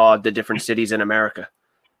of saw the different cities in America?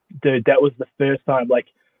 Dude, that was the first time. Like,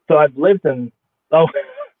 so I've lived in. Oh,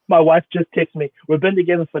 my wife just texted me. We've been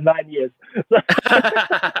together for 9 years.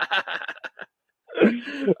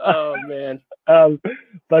 Oh man.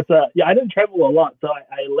 But I didn't travel a lot. So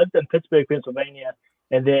I lived in Pittsburgh, Pennsylvania,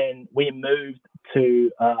 and then we moved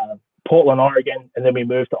to Portland, Oregon, and then we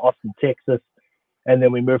moved to Austin, Texas, and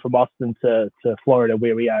then we moved from Austin to Florida,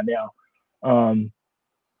 where we are now.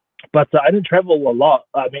 But I didn't travel a lot.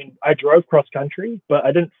 I mean, I drove cross country, but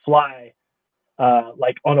I didn't fly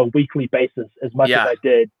like on a weekly basis as much as I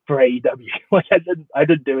did for AEW. Like I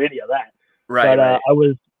didn't do any of that. Right. But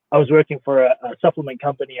I was working for a supplement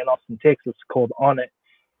company in Austin, Texas called On It,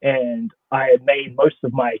 and I had made most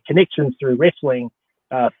of my connections through wrestling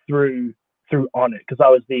through On It, because I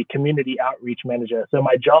was the community outreach manager. So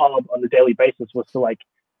my job on a daily basis was to like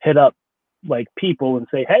hit up like people and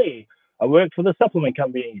say, "Hey, I work for the supplement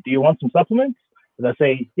company. Do you want some supplements?" And they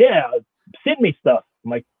say, "Yeah, send me stuff."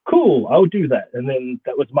 I'm like, "Cool, I'll do that." And then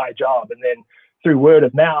that was my job. And then through word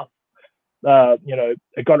of mouth,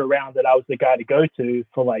 it got around that I was the guy to go to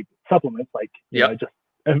for like supplements, like just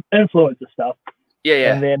influencer stuff.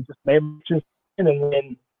 Yeah. And then just made mentions, and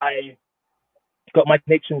then I got my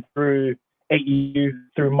connection through AEW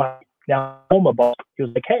through my now former boss. He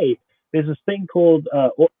was like, "Hey, there's this thing called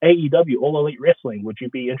AEW, All Elite Wrestling. Would you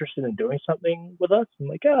be interested in doing something with us?" I'm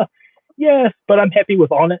like, yeah, but I'm happy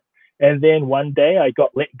with On It. And then one day I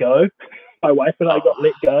got let go. My wife and I got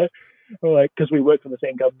let go. We're like, because we work for the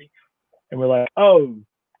same company. And we're like, oh,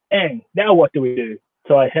 and now what do we do?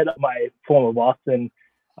 So I hit up my former boss, and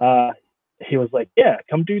he was like, "Yeah,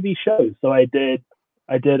 come do these shows." So I did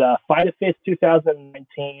Fighter Fest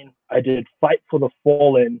 2019. I did Fight for the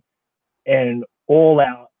Fallen and All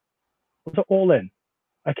Out. Was it All In?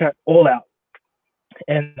 I can't. All Out.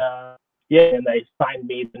 And and they signed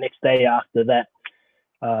me the next day after that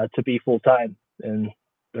to be full time. And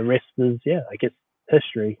the rest is, I guess,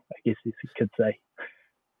 history, I guess you could say.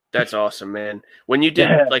 That's awesome, man. When you did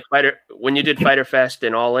Fighter Fest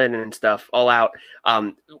and All In and stuff, All Out,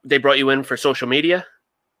 they brought you in for social media?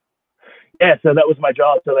 Yeah, so that was my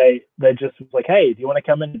job. So they just was like, "Hey, do you want to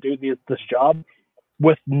come in and do this job?"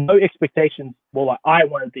 With no expectations. Well, like, I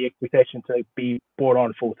wanted the expectation to be brought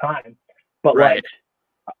on full time, but like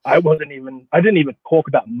I didn't even talk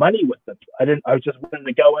about money with them. I just wanted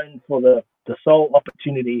to go in for the sole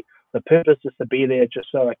opportunity. The purpose is to be there just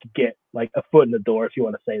so I could get like a foot in the door, if you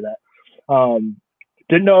want to say that.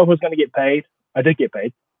 Didn't know if I was going to get paid. I did get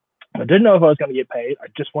paid. I didn't know if I was going to get paid. I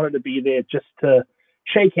just wanted to be there just to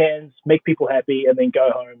shake hands, make people happy, and then go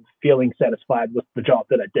home feeling satisfied with the job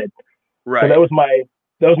that I did. Right. So that was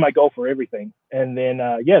my goal for everything. And then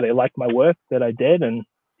they liked my work that I did, and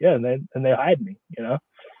they hired me.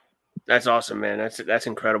 That's awesome, man. That's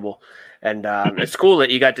incredible. And it's cool that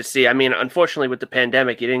you got to see. I mean, unfortunately, with the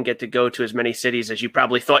pandemic, you didn't get to go to as many cities as you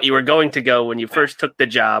probably thought you were going to go when you first took the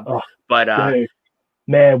job. Oh, but dude,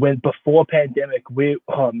 man, before pandemic,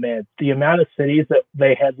 the amount of cities that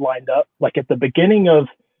they had lined up, like at the beginning of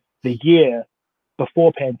the year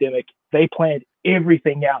before pandemic, they planned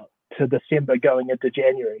everything out to December going into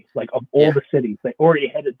January, like of all the cities. They already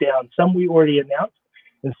had it down. Some we already announced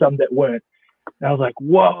and some that weren't. And I was like,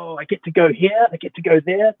 whoa, I get to go here, I get to go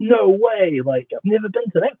there. No way. Like, I've never been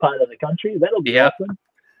to that part of the country. That'll be awesome.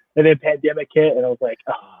 And then pandemic hit, and I was like,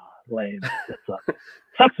 lame. That sucks.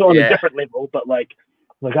 Sucks on a different level, but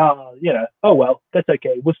oh well, that's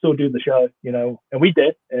okay. We'll still do the show, and we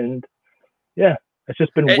did. And yeah, it's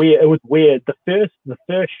just been weird. It was weird. The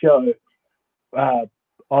first show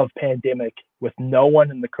of pandemic with no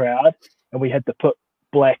one in the crowd, and we had to put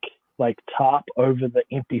black tarp over the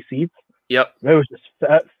empty seats. Yep.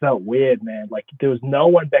 It felt weird, man. Like there was no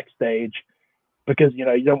one backstage because you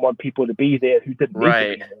don't want people to be there who didn't need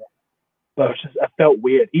to be there. But it felt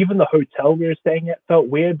weird. Even the hotel we were staying at felt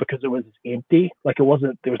weird because it was empty. Like there was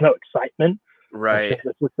no excitement. Right.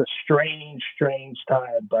 It was a strange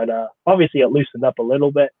time. But obviously it loosened up a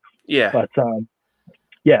little bit. Yeah. But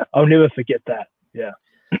I'll never forget that. Yeah.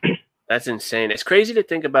 That's insane. It's crazy to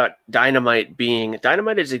think about Dynamite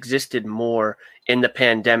has existed more in the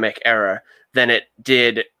pandemic era than it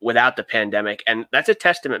did without the pandemic. And that's a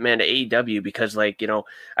testament, man, to AEW because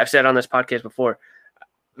I've said on this podcast before,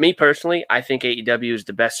 me personally, I think AEW is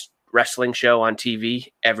the best wrestling show on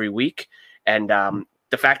TV every week. And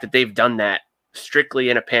the fact that they've done that strictly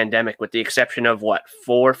in a pandemic with the exception of 4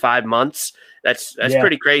 or 5 months, that's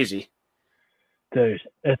pretty crazy. Dude,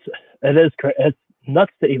 it is crazy. It's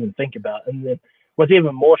nuts to even think about. And then what's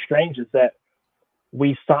even more strange is that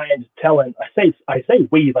we signed talent. I say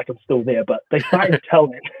we like I'm still there, but they signed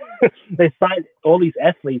talent. They signed all these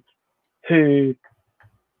athletes who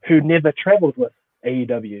never traveled with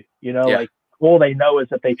AEW. Like all they know is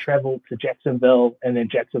that they traveled to Jacksonville and then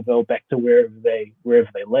Jacksonville back to wherever they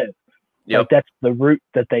live. Yep. Like that's the route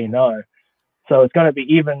that they know. So it's going to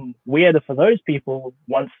be even weirder for those people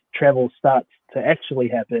once travel starts to actually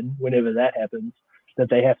happen, whenever that happens, that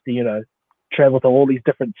they have to, travel to all these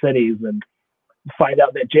different cities and find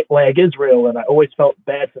out that jet lag is real. And I always felt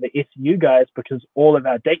bad for the SU guys because all of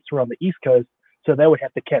our dates were on the East Coast. So they would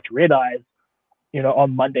have to catch red eyes,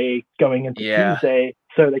 on Monday going into Tuesday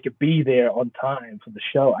so they could be there on time for the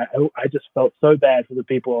show. I just felt so bad for the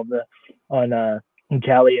people in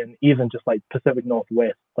Cali and even just like Pacific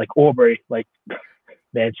Northwest, like Aubrey, like,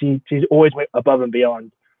 man, she always went above and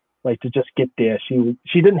beyond, like to just get there. She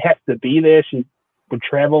didn't have to be there. She would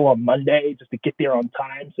travel on Monday just to get there on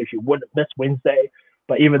time so she wouldn't miss Wednesday.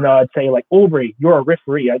 But even though I'd say like, Aubrey, you're a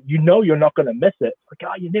referee, you're not going to miss it.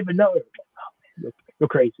 Like, you never know. Like, oh, man, you're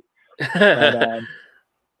crazy.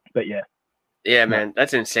 But yeah. Yeah, man,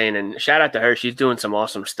 that's insane. And shout out to her. She's doing some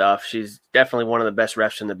awesome stuff. She's definitely one of the best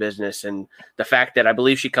refs in the business. And the fact that I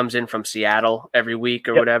believe she comes in from Seattle every week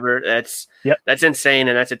or whatever, that's insane.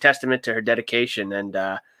 And that's a testament to her dedication.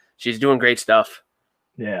 And she's doing great stuff.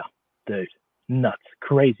 Yeah, dude. Nuts.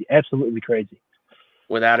 Crazy. Absolutely crazy.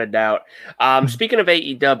 Without a doubt. Speaking of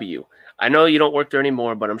AEW, I know you don't work there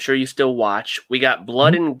anymore, but I'm sure you still watch. We got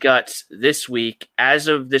Blood and Guts this week. As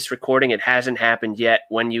of this recording, it hasn't happened yet.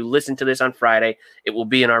 When you listen to this on Friday, it will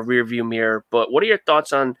be in our rearview mirror. But what are your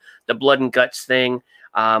thoughts on the Blood and Guts thing?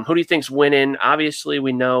 Who do you think's winning? Obviously,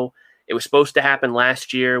 we know it was supposed to happen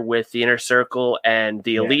last year with the Inner Circle and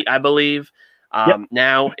the Elite, I believe.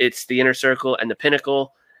 Now it's the Inner Circle and the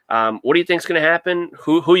Pinnacle. What do you think's going to happen?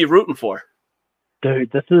 Who are you rooting for?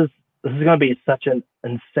 Dude, this is going to be such an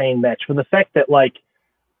insane match for the fact that, like,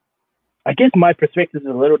 I guess my perspective is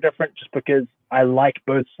a little different just because I like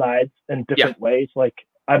both sides in different ways. Like,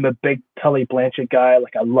 I'm a big Tully Blanchard guy.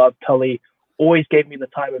 Like, I love Tully. Always gave me the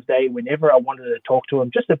time of day whenever I wanted to talk to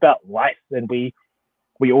him just about life. And we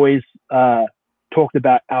always talked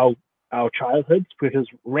about our childhoods because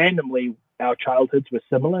randomly our childhoods were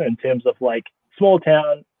similar in terms of, like, small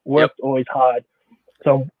town, worked always hard.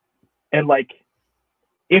 So, and, like,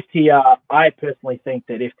 FTR, I personally think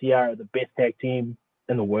that FTR are the best tag team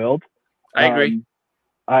in the world. I agree.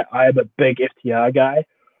 I am a big FTR guy.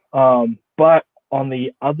 But on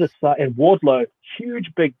the other side, and Wardlow,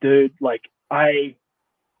 huge big dude. Like I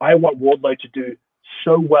want Wardlow to do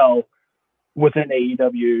so well within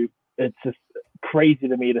AEW. It's just crazy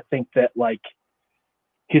to me to think that like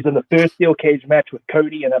he's in the first steel cage match with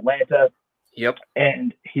Cody in Atlanta. Yep.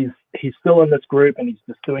 And he's still in this group, and he's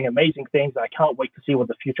just doing amazing things. I can't wait to see what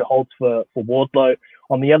the future holds for Wardlow.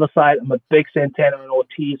 On the other side, I'm a big Santana and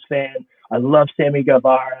Ortiz fan. I love Sammy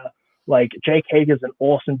Guevara. Like, Jake Hager's an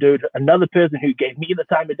awesome dude. Another person who gave me the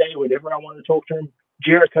time of day whenever I wanted to talk to him.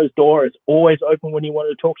 Jericho's door is always open when you want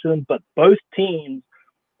to talk to him. But both teams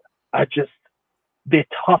are just, they're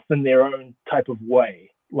tough in their own type of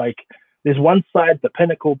way. Like, there's one side, the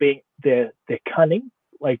Pinnacle being, they're cunning.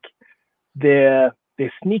 Like, they're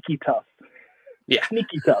sneaky tough. Yeah.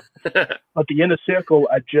 Sneaky tough. But the Inner Circle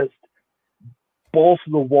are just balls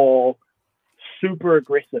to the wall, super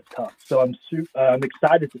aggressive tough. So I'm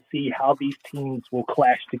excited to see how these teams will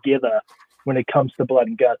clash together when it comes to Blood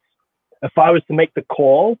and Guts. If I was to make the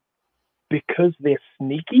call, because they're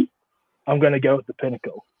sneaky, I'm going to go with the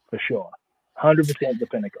Pinnacle for sure. 100% the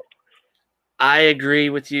Pinnacle. I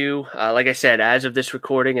agree with you. Like I said, as of this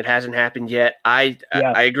recording, it hasn't happened yet. I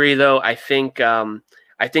agree, though. I think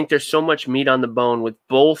there's so much meat on the bone with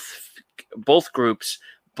both groups,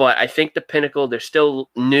 but I think the Pinnacle, they're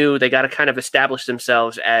still new. They got to kind of establish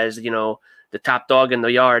themselves as, the top dog in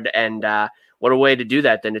the yard. And what a way to do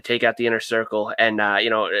that than to take out the Inner Circle. And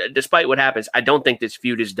despite what happens, I don't think this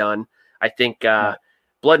feud is done. I think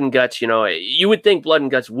Blood and Guts, you would think Blood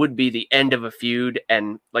and Guts would be the end of a feud.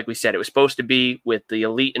 And like we said, it was supposed to be with the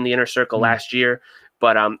Elite in the Inner Circle last year.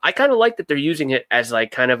 But I kind of like that they're using it as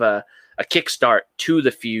like kind of a kickstart to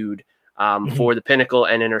the feud for the Pinnacle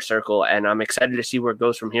and Inner Circle. And I'm excited to see where it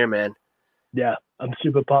goes from here, man. Yeah, I'm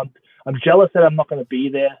super pumped. I'm jealous that I'm not going to be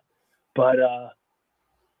there. But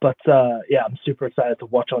yeah, I'm super excited to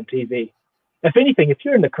watch on TV. If anything, if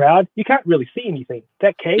you're in the crowd, you can't really see anything.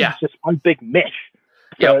 That cage is just one big mesh.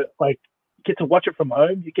 So, like, you get to watch it from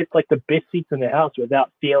home. You get, like, the best seats in the house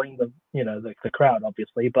without feeling the crowd,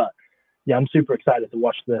 obviously. But, yeah, I'm super excited to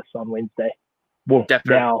watch this on Wednesday. Well,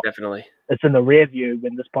 definitely. It's in the rear view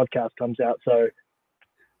when this podcast comes out. So,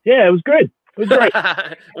 yeah, it was good. It was great.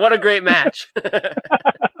 What a great match.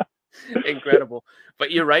 Incredible.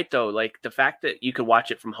 But you're right, though. Like, the fact that you could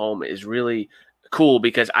watch it from home is really cool,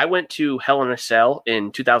 because I went to Hell in a Cell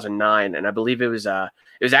in 2009, and I believe it was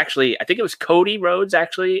actually, I think it was Cody Rhodes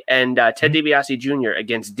actually, and Ted DiBiase Jr.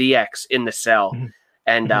 against DX in the cell.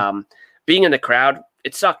 And being in the crowd,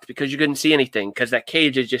 it sucked because you couldn't see anything, because that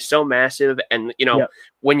cage is just so massive. And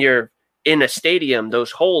when you're in a stadium,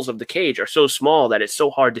 those holes of the cage are so small that it's so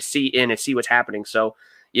hard to see in and see what's happening. So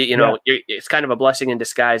it's kind of a blessing in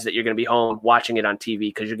disguise that you're going to be home watching it on TV,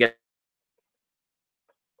 because you get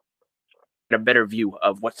a better view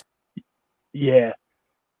of what's. Yeah,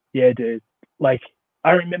 dude. Like,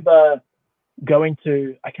 I remember going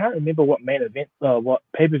to, I can't remember what main event, what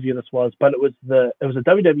pay-per-view this was, but it was a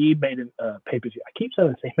WWE pay-per-view. I keep saying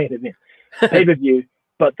the same main event pay-per-view,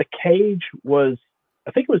 but the cage was,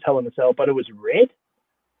 I think it was Hell in a Cell, but it was red.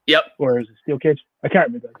 Yep. Or it was a steel cage. I can't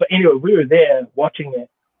remember. But anyway, we were there watching it,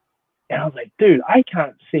 and I was like, dude, I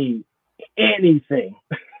can't see anything.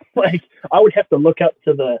 Like, I would have to look up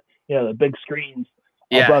to the big screens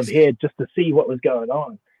above head just to see what was going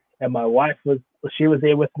on. And my wife was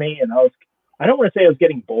there with me, and I don't want to say I was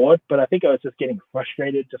getting bored, but I think I was just getting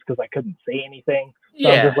frustrated just because I couldn't see anything. So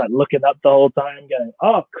I was just like looking up the whole time going,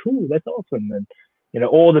 oh, cool, that's awesome. And,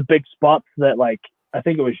 all the big spots that, like, I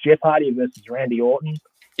think it was Jeff Hardy versus Randy Orton.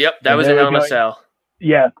 Yep, that was in Hell in a Cell.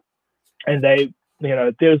 Yeah. And they,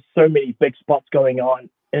 there's so many big spots going on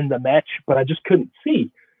in the match, but I just couldn't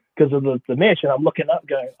see because of the mesh. And I'm looking up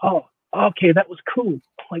going, oh, okay, that was cool.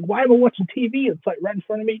 Like, why am I watching TV? It's like right in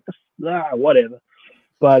front of me. Whatever.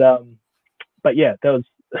 But yeah, that was.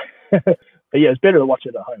 But yeah, it's better to watch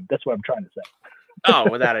it at home. That's what I'm trying to say. Oh,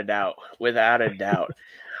 without a doubt.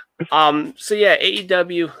 So yeah,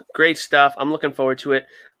 AEW, great stuff. I'm looking forward to it.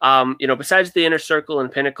 Besides the Inner Circle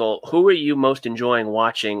and Pinnacle, who are you most enjoying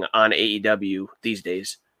watching on AEW these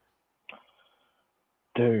days?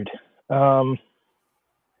 Dude,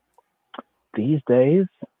 these days,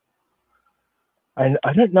 I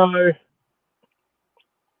don't know.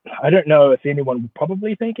 I don't know if anyone would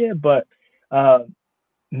probably think it, but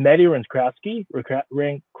Maddie Rankowski,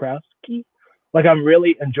 like, I'm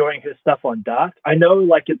really enjoying her stuff on Dark. I know,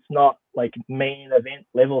 like, it's not like main event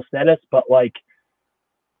level status, but like,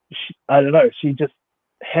 I don't know, she just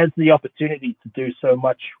has the opportunity to do so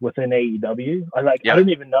much within AEW. I don't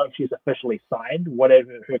even know if she's officially signed,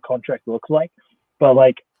 whatever her contract looks like, but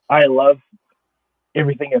like, I love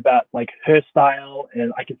everything about like her style,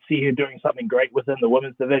 and I could see her doing something great within the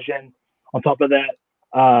women's division. On top of that,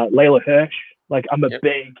 Layla Hirsch, like, I'm a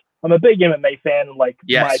big MMA fan. Like,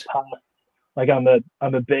 my past Like I'm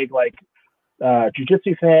a big like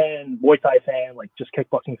jiu-jitsu fan, Muay Thai fan, like just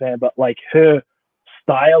kickboxing fan, but like her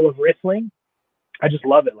style of wrestling, I just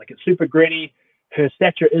love it. Like it's super gritty. Her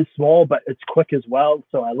stature is small, but it's quick as well.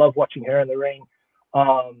 So I love watching her in the ring.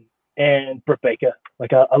 And Britt Baker,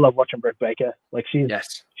 like I love watching Britt Baker. Like she's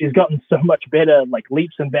gotten so much better, like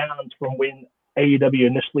leaps and bounds from when AEW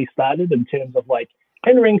initially started in terms of like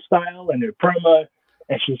in-ring style and her promo,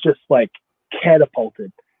 and she's just like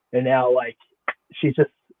catapulted. And now like she's just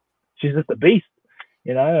a beast,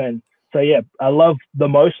 you know. And so yeah, I love the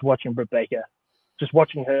most watching Britt Baker, just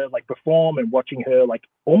watching her like perform and watching her like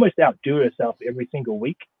almost outdo herself every single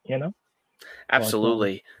week, you know.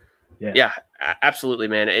 Absolutely. Yeah, absolutely,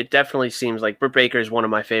 man. It definitely seems like Britt Baker is one of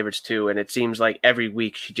my favorites too, and it seems like every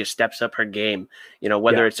week she just steps up her game. You know,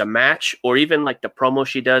 whether it's a match or even like the promo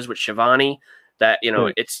she does with Shivani. That, you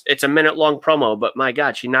know, it's a minute-long promo, but my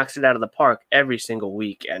God, she knocks it out of the park every single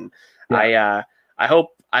week. And I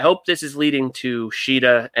hope this is leading to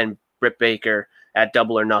Shida and Britt Baker at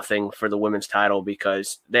Double or Nothing for the women's title,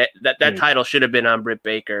 because that title should have been on Britt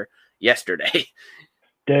Baker yesterday.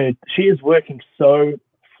 Dude, she is working so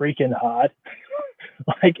freaking hard.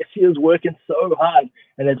 Like she is working so hard,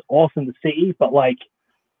 and it's awesome to see. But like,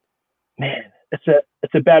 man,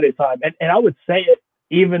 it's about her time. And I would say it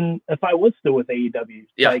even if I was still with AEW.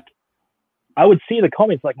 Like I would see the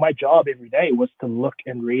comments. Like my job every day was to look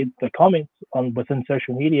and read the comments within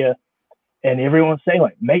social media, and everyone's saying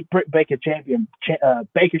like, make Britt Baker champion.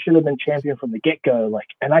 Baker should have been champion from the get-go. Like,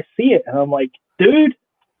 and I see it, and I'm like, dude,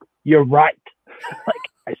 you're right.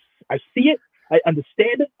 Like I see it. I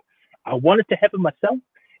understand it. I want it to happen myself,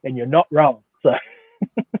 and you're not wrong. So,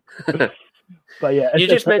 but yeah,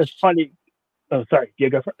 it's funny. Oh, sorry. You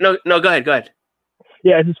go for it. No, go ahead.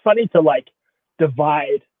 Yeah, it's just funny to like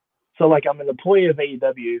divide. So like I'm an employee of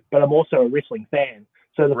AEW, but I'm also a wrestling fan.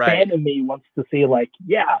 So the fan in me wants to see like,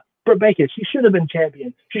 yeah, Britt Baker, she should have been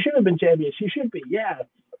champion. She should have been champion. She should be, yeah.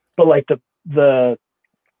 But like the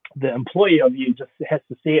employee of you just has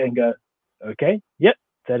to see it and go, okay, yep,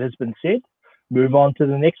 that has been said. Move on to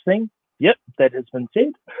the next thing. Yep, that has been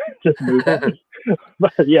said. Just move on.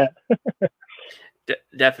 But yeah.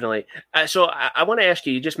 Definitely. So I want to ask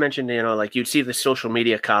you, you just mentioned, you know, like you'd see the social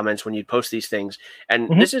media comments when you'd post these things.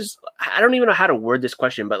 And this is, I don't even know how to word this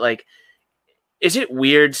question, but like, is it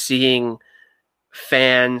weird seeing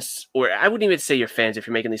fans, or I wouldn't even say your fans if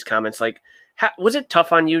you're making these comments, like, was it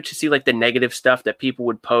tough on you to see like the negative stuff that people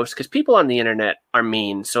would post? Because people on the internet are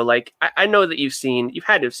mean. So like, I know that you've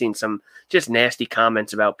had to have seen some just nasty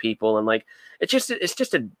comments about people. And like, it's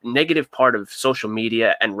just a negative part of social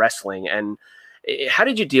media and wrestling. And how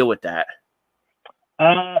did you deal with that?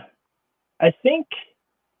 I think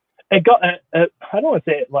it got, I don't want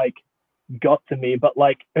to say it like got to me, but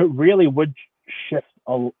like it really would shift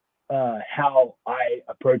how I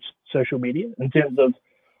approach social media in terms of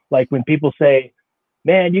like when people say,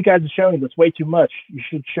 man, you guys are showing this way too much. You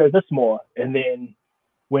should show this more. And then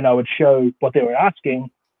when I would show what they were asking,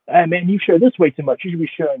 hey, man, you show this way too much. You should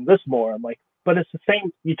be showing this more. I'm like, but it's the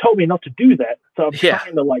same. You told me not to do that. So I'm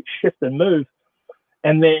trying to like shift and move.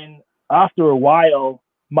 And then after a while,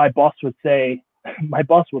 my boss would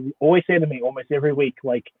always say to me almost every week,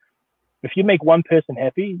 like, if you make one person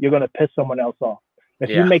happy, you're going to piss someone else off. If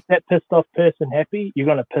you make that pissed off person happy, you're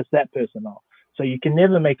going to piss that person off. So you can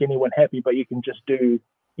never make anyone happy, but you can just do,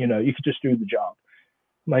 you can just do the job.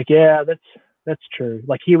 I'm like, yeah, that's true.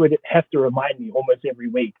 Like he would have to remind me almost every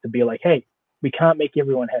week to be like, hey, we can't make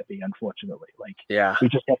everyone happy, unfortunately. Like, we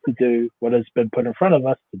just have to do what has been put in front of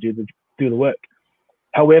us to do the work.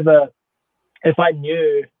 However, if I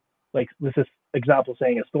knew, like this is example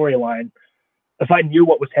saying a storyline, if I knew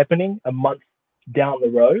what was happening a month down the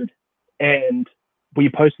road and we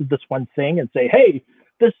posted this one thing and say, hey,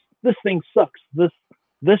 this thing sucks. This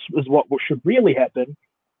is what should really happen.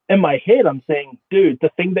 In my head, I'm saying, dude,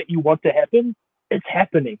 the thing that you want to happen, it's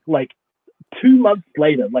happening. Like 2 months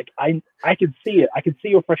later, like I can see it. I can see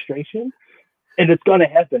your frustration, and it's gonna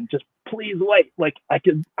happen. Just please wait. Like I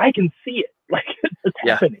can see it. Like it's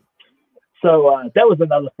happening. So that was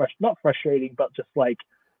another not frustrating, but just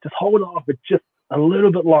hold off for just a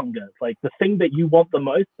little bit longer. Like the thing that you want the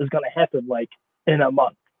most is gonna happen like in a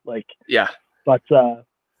month. Like but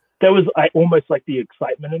that was almost like the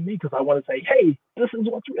excitement in me because I want to say, hey, this is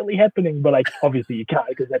what's really happening. But obviously you can't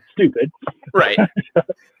because that's stupid. Right.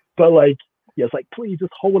 But it's like, please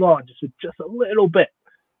just hold on just a little bit.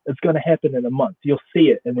 It's going to happen in a month. You'll see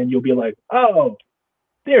it. And then you'll be like, oh,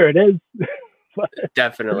 there it is.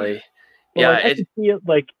 Definitely. I can see it.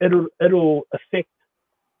 Like it'll affect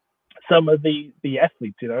some of the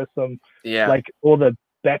athletes, like all the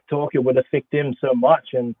back talk, it would affect them so much.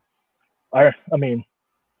 And I mean,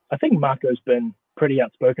 I think Marco's been pretty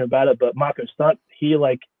outspoken about it, but Marco Stunt, he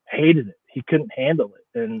like hated it. He couldn't handle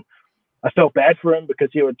it. And I felt bad for him because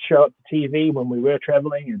he would show up to TV when we were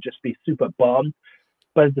traveling and just be super bummed.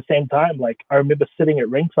 But at the same time, like I remember sitting at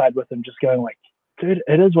ringside with him just going like, dude,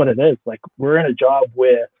 it is what it is. Like we're in a job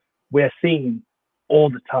where we're seen all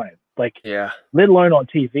the time. Like, Yeah. let alone on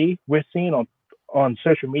TV, we're seen on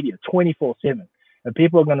social media 24/7. And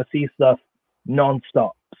people are going to see stuff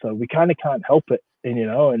nonstop. So we kind of can't help it. And,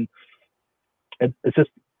 and it's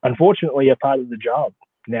just unfortunately a part of the job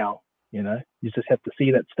now. You just have to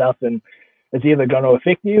see that stuff, and it's either going to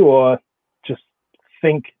affect you or just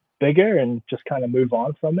think bigger and just kind of move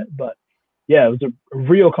on from it. But yeah, it was a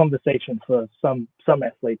real conversation for some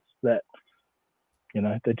athletes that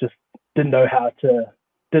they just didn't know how to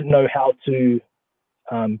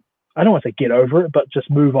I don't want to say get over it, but just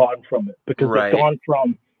move on from it, because Right. they've gone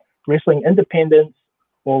from wrestling independence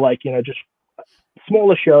or like just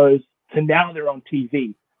smaller shows to now they're on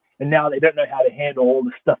TV. And now they don't know how to handle all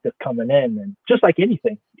the stuff that's coming in, and just like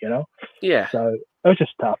anything, Yeah. So it was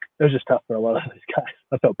just tough. It was just tough for a lot of those guys.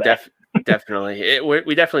 I felt bad. Definitely.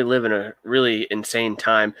 We definitely live in a really insane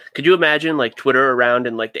time. Could you imagine like Twitter around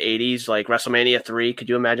in like the 80s, like WrestleMania 3? Could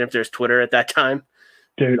you imagine if there's Twitter at that time?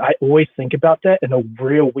 Dude, I always think about that in a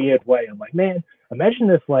real weird way. I'm like, man,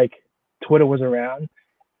 imagine if like Twitter was around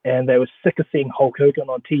and they were sick of seeing Hulk Hogan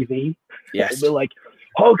on TV. Yes. They're like,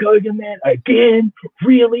 Hulk Hogan, man, again?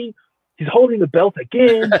 Really? He's holding the belt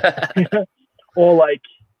again? Or like,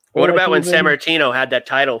 what about when Sammartino had that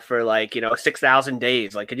title for like 6,000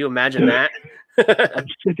 days? Like, could you imagine that? I'm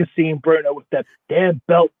sick of seeing Bruno with that damn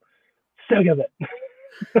belt. Sick of it.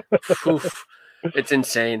 Oof. It's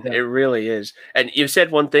insane. Yeah. It really is. And you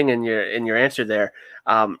said one thing in your answer there.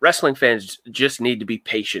 Wrestling fans just need to be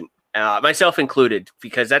patient, myself included,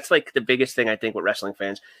 because that's like the biggest thing I think with wrestling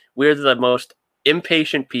fans. We're the most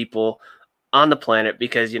impatient people on the planet,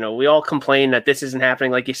 because we all complain that this isn't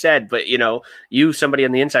happening, like you said, but somebody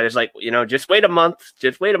on the inside is like, just wait a month,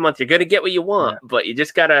 you're gonna get what you want. Yeah. But you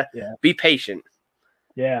just gotta be patient.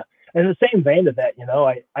 Yeah. And the same vein of that,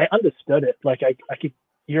 I understood it. Like I could,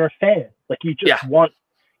 you're a fan, like you just want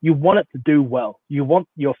it to do well. You want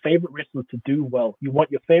your favorite wrestler to do well. You want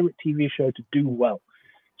your favorite TV show to do well.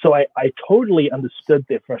 So I totally understood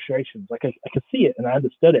their frustrations. Like I could see it and I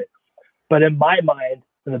understood it. But in my mind,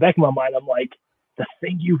 in the back of my mind, I'm like, the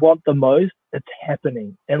thing you want the most, it's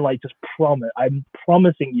happening. And like, just I'm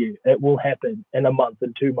promising you it will happen in a month,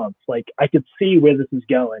 in 2 months. Like I could see where this is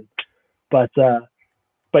going. But yeah,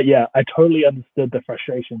 I totally understood the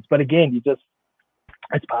frustrations. But again, it's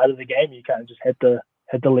part of the game. You kind of just had to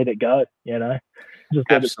let it go, just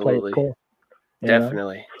let Absolutely. It play its course.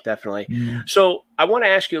 Definitely. Mm-hmm. So I want to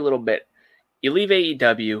ask you a little bit. You leave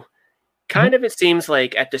AEW. Kind of, it seems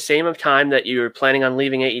like at the same time that you're planning on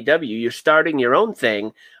leaving AEW, you're starting your own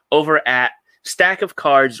thing over at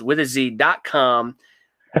stackofcards.com.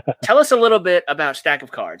 Tell us a little bit about Stack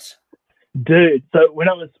of Cards. Dude, so when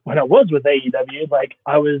I was with AEW, like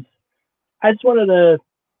I just wanted to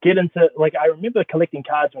get into, like, I remember collecting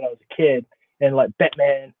cards when I was a kid, and like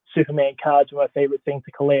Batman, Superman cards were my favorite thing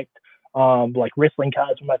to collect. Like wrestling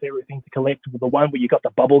cards were my favorite thing to collect. The one where you got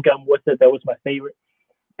the bubble gum with it, that was my favorite.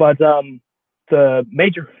 But the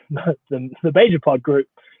major pod group,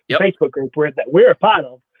 the Facebook group that we're a part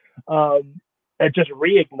of, it just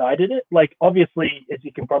reignited it. Like obviously, as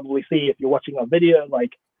you can probably see if you're watching on video,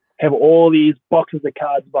 like have all these boxes of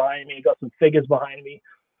cards behind me, got some figures behind me.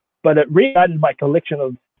 But it reignited my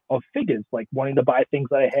collection of figures, like wanting to buy things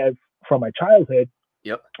that I have from my childhood.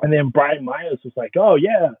 Yep. And then Brian Myers was like, oh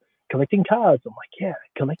yeah, collecting cards. I'm like, yeah,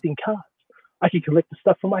 collecting cards. I can collect the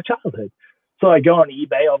stuff from my childhood. So I go on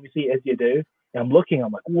eBay, obviously, as you do, and I'm looking,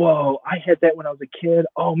 I'm like, whoa, I had that when I was a kid.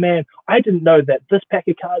 Oh man, I didn't know that this pack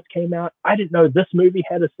of cards came out. I didn't know this movie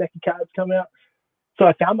had a stack of cards come out. So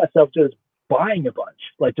I found myself just buying a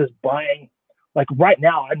bunch, like just buying, like right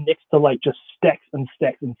now I'm next to like just stacks and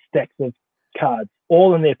stacks and stacks of cards,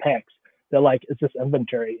 all in their packs. They're like, it's just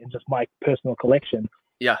inventory and just my personal collection.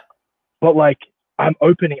 Yeah. But like, I'm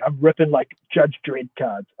ripping like Judge Dredd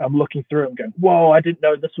cards. I'm looking through them going, whoa, I didn't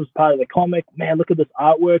know this was part of the comic. Man, look at this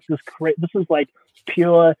artwork. This is like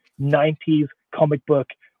pure 90s comic book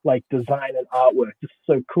like design and artwork. This is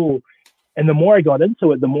so cool. And the more I got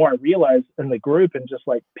into it, the more I realized in the group and just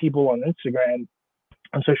like people on Instagram,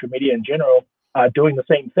 on social media in general, are doing the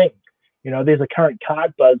same thing. There's a current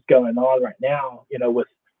card buzz going on right now,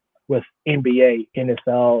 with NBA,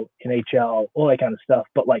 NFL, NHL, all that kind of stuff.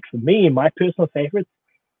 But like for me, my personal favorites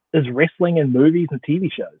is wrestling and movies and TV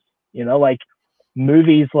shows. Like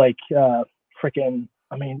movies like the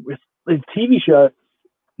TV show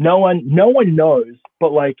no one knows,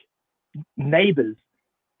 but like Neighbours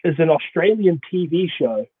is an Australian TV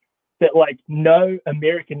show that like no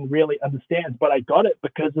American really understands, but I got it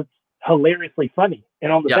because it's hilariously funny.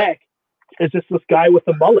 And on the back is just this guy with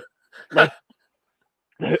a mullet. Like,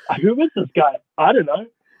 who is this guy? I don't know.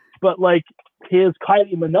 But like, here's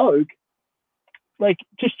Kylie Minogue, like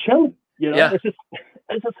just chilling. You know, it's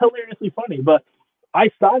just hilariously funny. But I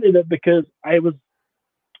started it because I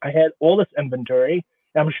had all this inventory.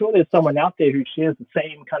 And I'm sure there's someone out there who shares the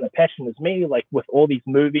same kind of passion as me, like with all these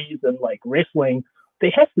movies and like wrestling.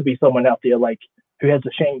 There has to be someone out there like who has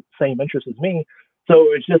the same interest as me.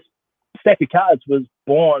 So it's just Stack of Cards was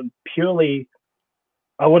born purely,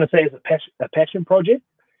 I want to say, as a passion project,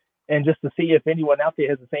 and just to see if anyone out there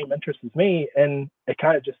has the same interest as me. And it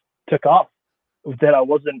kind of just took off. That I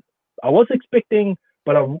was expecting,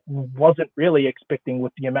 but I wasn't really expecting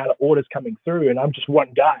with the amount of orders coming through. And I'm just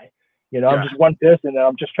one guy. You know, I'm just one person, and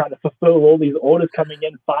I'm just trying to fulfill all these orders coming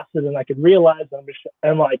in faster than I could realize.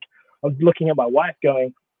 I'm looking at my wife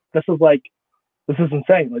going, this is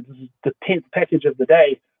insane. Like, this is the 10th package of the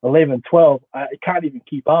day, 11, 12. I can't even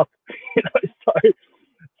keep up. You know,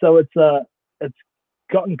 so it's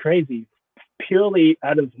gotten crazy purely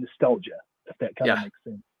out of nostalgia, if that kind of makes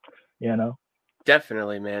sense. You know?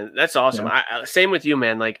 Definitely, man. That's awesome. Same with you,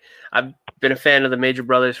 man. Like, I've been a fan of the Major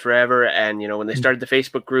Brothers forever, and you know, when they started the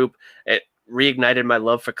Facebook group, it reignited my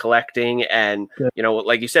love for collecting. And you know,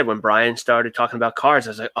 like you said, when Brian started talking about cards, I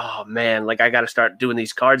was like, oh man, like I got to start doing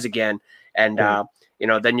these cards again. And you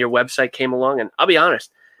know, then your website came along, and I'll be honest,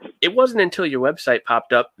 it wasn't until your website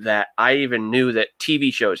popped up that I even knew that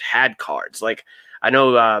TV shows had cards. Like, I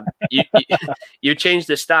know you change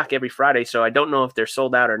the stock every Friday, so I don't know if they're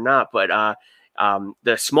sold out or not, but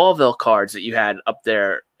the Smallville cards that you had up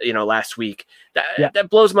there, you know, last week, that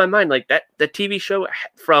blows my mind. Like, that the TV show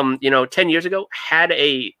from, you know, 10 years ago had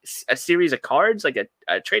a series of cards, like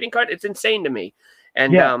a trading card. It's insane to me.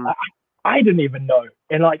 And I didn't even know.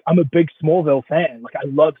 And like, I'm a big Smallville fan. Like, I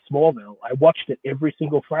love Smallville. I watched it every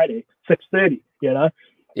single Friday, 6:30, you know?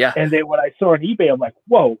 Yeah. And then when I saw it on eBay, I'm like,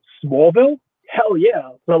 whoa, Smallville? Hell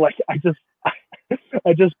yeah. So like, I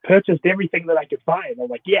just purchased everything that I could find. I'm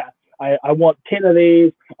like, yeah, I want 10 of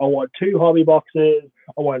these. I want 2 hobby boxes.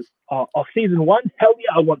 I want season 1. Hell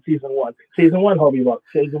yeah, I want season 1. Season 1 hobby box,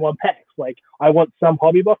 season 1 packs. Like, I want some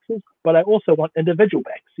hobby boxes, but I also want individual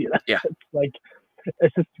packs, you know? Yeah. It's like,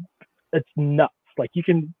 it's nuts. Like, you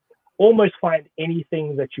can almost find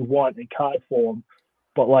anything that you want in card form,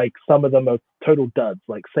 but like some of them are total duds,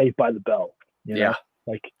 like Saved by the Bell. You know?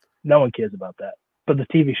 Like, no one cares about that. But the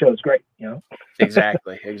TV show is great, you know?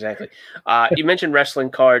 Exactly. You mentioned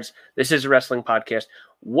wrestling cards. This is a wrestling podcast.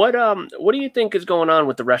 What do you think is going on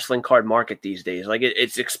with the wrestling card market these days? Like,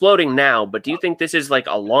 it's exploding now, but do you think this is like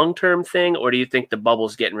a long-term thing, or do you think the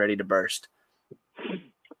bubble's getting ready to burst?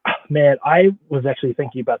 Man, I was actually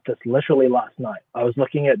thinking about this literally last night. I was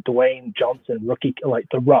looking at Dwayne Johnson rookie, like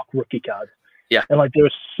the Rock rookie cards. Yeah. And like, there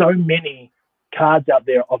are so many cards out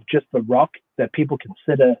there of just the Rock that people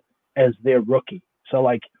consider as their rookie. So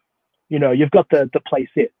like, you know, you've got the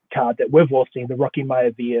playset card that we've all seen, the Rocky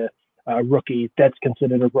Maivia rookie, that's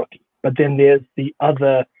considered a rookie. But then there's the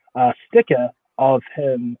other sticker of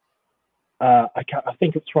him. I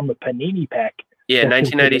think it's from a Panini pack. Yeah,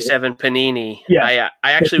 1997 Panini. Yeah,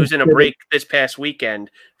 I actually was in a break this past weekend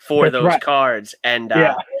for those cards, and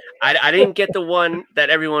I didn't get the one that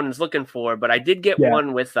everyone's looking for, but I did get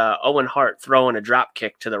one with Owen Hart throwing a drop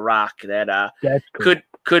kick to the Rock that that's cool.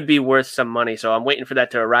 could be worth some money. So I'm waiting for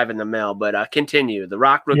that to arrive in the mail. But continue the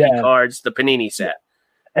Rock rookie cards, the Panini set,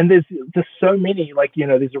 and there's so many. Like, you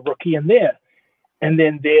know, there's a rookie in there, and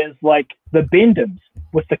then there's like the Bendhams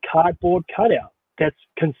with the cardboard cutout. That's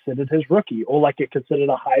considered his rookie, or like it considered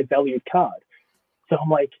a high valued card. So I'm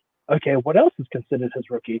like, okay, what else is considered his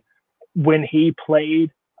rookie? When he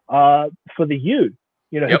played for the U,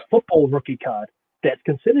 you know, his football rookie card, that's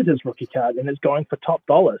considered his rookie card, and it's going for top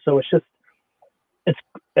dollar. So it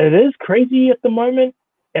is crazy at the moment,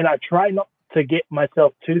 and I try not to get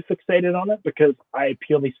myself too fixated on it, because I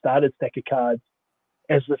purely started Stack of Cards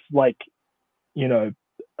as this, like, you know,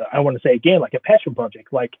 I want to say again, like a passion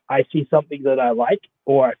project. Like, I see something that I like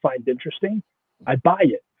or I find interesting, I buy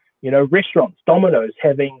it. You know, restaurants, Domino's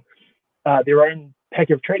having their own pack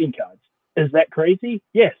of trading cards. Is that crazy?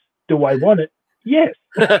 Yes. Do I want it? Yes.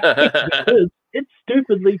 It's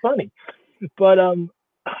stupidly funny. But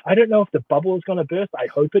I don't know if the bubble is going to burst. I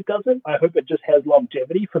hope it doesn't. I hope it just has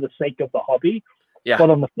longevity for the sake of the hobby. Yeah. But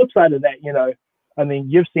on the flip side of that, you know, I mean,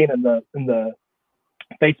 you've seen in the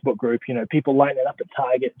Facebook group, you know, people lining up at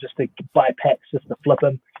Target just to buy packs, just to flip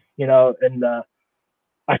them, you know, and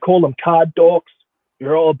I call them card dorks,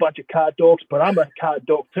 you're all a bunch of card dorks, but I'm a card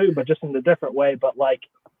dork too, but just in a different way. But like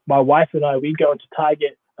my wife and I, we go into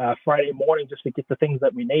Target Friday morning just to get the things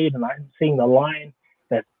that we need, and I'm seeing the line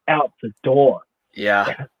that's out the door. Yeah.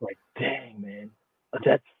 And it's like, dang, man,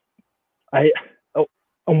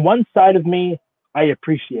 on one side of me, I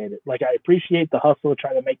appreciate it. Like I appreciate the hustle of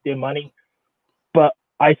trying to make their money, but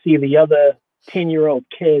I see the other 10-year-old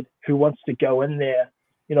kid who wants to go in there.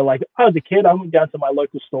 You know, like I was a kid, I went down to my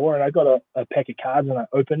local store and I got a pack of cards and I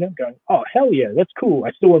opened them going, oh, hell yeah, that's cool.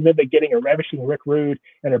 I still remember getting a Ravishing Rick Rude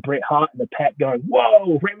and a Bret Hart in the pack going,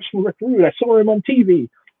 whoa, Ravishing Rick Rude, I saw him on TV,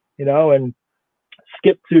 you know, and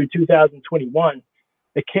skip to 2021.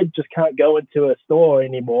 The kid just can't go into a store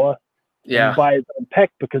anymore and buy his own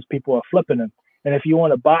pack because people are flipping them. And if you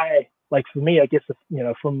want to buy, like for me, I guess, you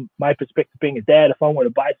know, from my perspective being a dad, if I want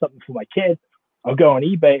to buy something for my kid, I'll go on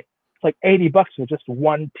eBay. It's like $80 for just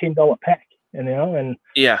one $10 pack, you know? And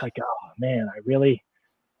like, oh man, I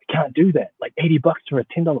can't do that. Like $80 for a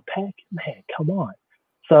 $10 pack, man, come on.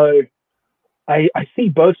 So I see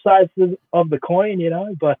both sides of the coin, you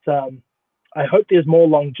know, but I hope there's more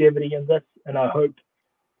longevity in this, and I hope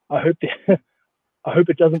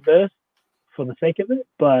it doesn't burst for the sake of it.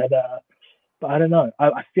 But I don't know.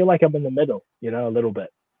 I feel like I'm in the middle, you know, a little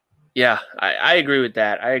bit. Yeah, I agree with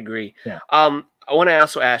that. I agree. Yeah. I want to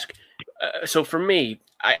also ask, so for me,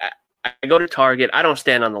 I go to Target. I don't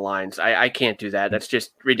stand on the lines. I can't do that. That's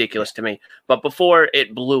just ridiculous to me. But before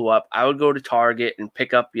it blew up, I would go to Target and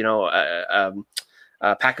pick up, you know,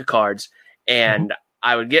 a pack of cards, and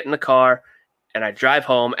I would get in the car and I'd drive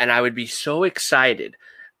home, and I would be so excited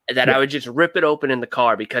that I would just rip it open in the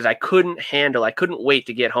car because I couldn't wait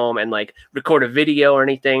to get home and like record a video or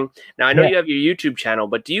anything. Now I know you have your YouTube channel,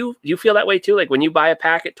 but do you feel that way too? Like when you buy a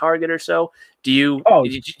pack at Target or so, do you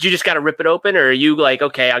just got to rip it open, or are you like,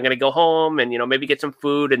 okay, I'm going to go home and, you know, maybe get some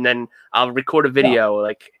food and then I'll record a video?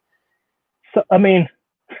 Like, so, I mean,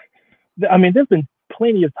 there's been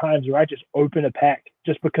plenty of times where I just open a pack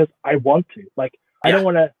just because I want to. Like, I don't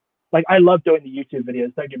want to, like, I love doing the YouTube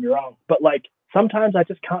videos, don't get me wrong, but like, sometimes I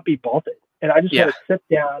just can't be bothered, and I just want to sit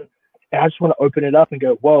down and I just want to open it up and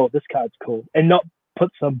go, whoa, this card's cool, and not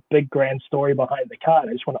put some big grand story behind the card.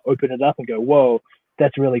 I just want to open it up and go, whoa,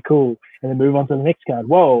 that's really cool, and then move on to the next card.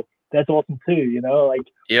 Whoa, that's awesome too, you know? Like,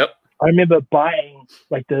 I remember buying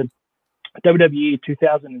like the WWE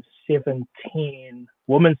 2017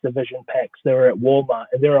 women's division packs. They were at Walmart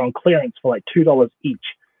and they were on clearance for like $2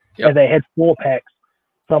 each, and they had 4 packs.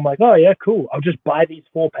 So I'm like, oh yeah, cool. I'll just buy these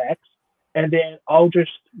 4 packs, and then I'll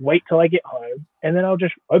just wait till I get home, and then I'll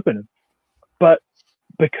just open them. But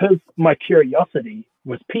because my curiosity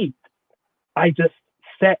was piqued, I just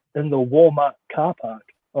sat in the Walmart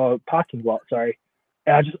parking lot, and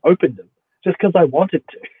I just opened them just because I wanted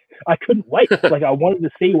to. I couldn't wait. Like, I wanted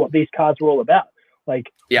to see what these cards were all about.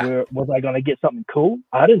 Like, was I going to get something cool?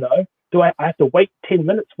 I don't know. Do I have to wait 10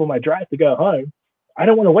 minutes for my drive to go home? I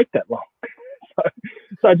don't want to wait that long.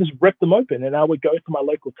 So I just ripped them open, and I would go to my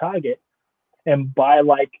local Target and buy,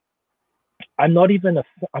 like, I'm not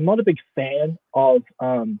a big fan of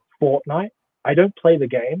Fortnite. I don't play the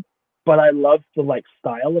game, but I love the like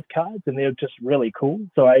style of cards, and they're just really cool.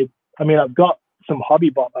 So I've got some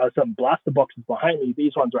some blaster boxes behind me,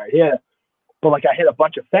 these ones right here, but like I had a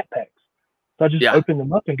bunch of fat packs. So I just opened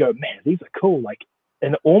them up and go, man, these are cool. Like,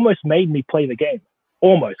 and it almost made me play the game.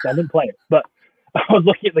 Almost. I didn't play it, but I was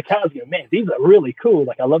looking at the cards and go, man, these are really cool.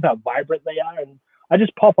 Like, I love how vibrant they are, and I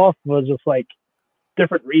just pop off for just like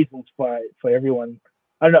different reasons for everyone.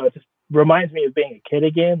 I don't know. It just reminds me of being a kid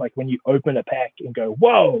again. Like when you open a pack and go,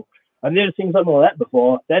 whoa, I've never seen something like that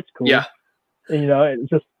before. That's cool. Yeah. And, you know,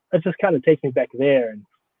 it just kind of takes me back there. And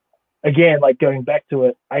again, like going back to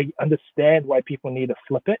it, I understand why people need to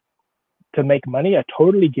flip it to make money. I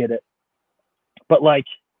totally get it. But like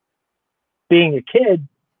being a kid,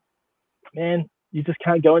 man, you just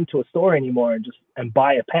can't go into a store anymore and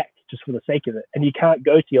buy a pack just for the sake of it. And you can't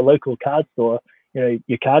go to your local card store, you know,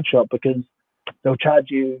 your card shop, because they'll charge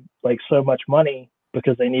you like so much money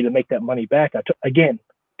because they need to make that money back. Again,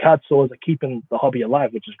 card stores are keeping the hobby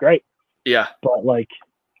alive, which is great. Yeah. But like,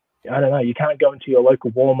 I don't know, you can't go into your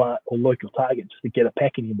local Walmart or local Target just to get a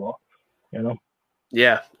pack anymore, you know?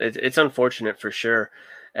 Yeah, it's unfortunate for sure.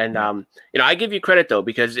 And, you know, I give you credit though,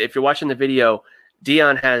 because if you're watching the video,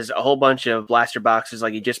 Dion has a whole bunch of blaster boxes,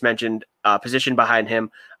 like you just mentioned, positioned behind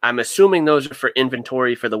him. I'm assuming those are for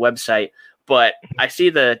inventory for the website, but I see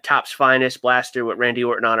the Topps Finest blaster with Randy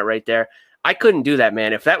Orton on it right there. I couldn't do that,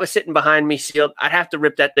 man. If that was sitting behind me sealed, I'd have to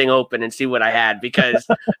rip that thing open and see what I had, because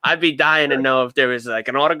I'd be dying to know if there was like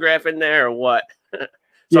an autograph in there or what.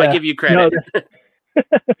 So I give you credit. No,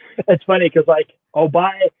 it's funny because like I'll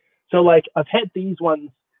buy. So like I've had these ones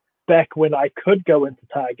back when I could go into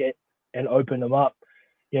Target and open them up,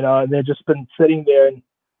 and they've just been sitting there.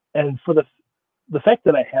 And for the fact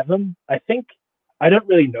that I have them, I think I don't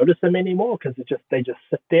really notice them anymore because they just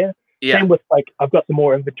sit there. Yeah. Same with like I've got some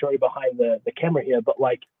more inventory behind the camera here, but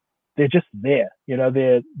like they're just there.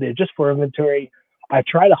 They're just for inventory. I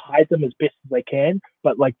try to hide them as best as I can,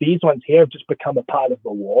 but like these ones here have just become a part of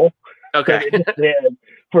the wall. Okay. So they're just there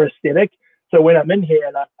for aesthetic. So when I'm in here,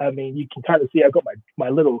 and I mean, you can kind of see I've got my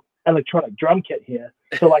little electronic drum kit here.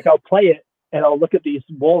 So like I'll play it and I'll look at these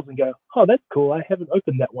walls and go, oh, that's cool. I haven't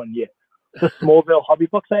opened that one yet. The Smallville hobby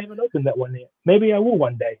box, I haven't opened that one yet. Maybe I will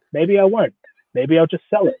one day. Maybe I won't. Maybe I'll just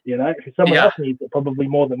sell it. If someone else needs it, probably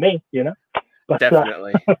more than me. But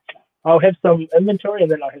definitely. I'll have some inventory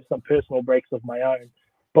and then I'll have some personal breaks of my own.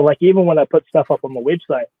 But like even when I put stuff up on the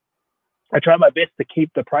website, I try my best to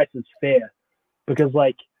keep the prices fair because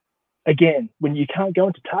like, again, when you can't go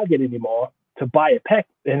into Target anymore to buy a pack,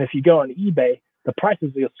 and if you go on eBay, the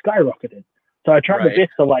prices are skyrocketed. So I try my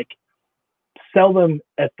best to like sell them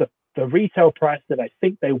at the retail price that I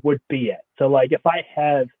think they would be at. So like if I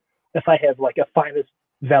have like a finest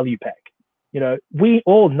value pack, we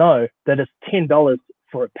all know that it's $10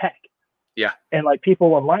 for a pack. Yeah. And like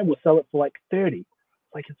people online will sell it for like 30.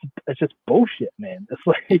 Like it's just bullshit, man. It's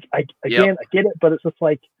like I get it, but it's just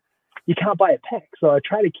like you can't buy a pack. So I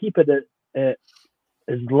try to keep it at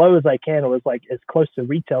as low as I can, or as close to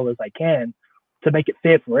retail as I can, to make it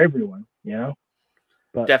fair for everyone.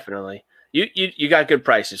 But definitely, you got good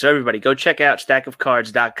prices. So everybody, go check out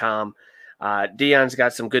stackofcards.com. Dion's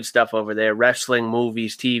got some good stuff over there: wrestling,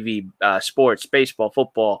 movies, TV, sports, baseball,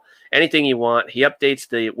 football, anything you want. He updates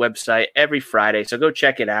the website every Friday, so go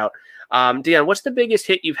check it out. Dion, what's the biggest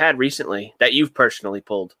hit you've had recently that you've personally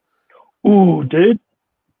pulled? Ooh, dude.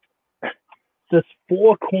 This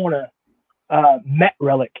 4-corner matte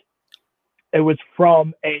relic. It was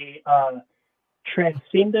from a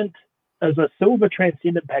Transcendent, as a silver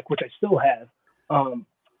Transcendent pack, which I still have.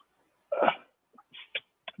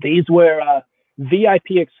 These were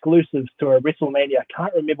VIP exclusives to a WrestleMania. I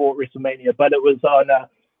can't remember what WrestleMania, but it was on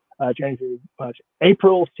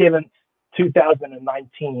April 7th,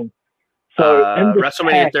 2019. So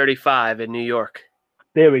WrestleMania 35 in New York.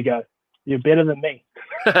 There we go. You're better than me.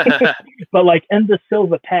 But like in the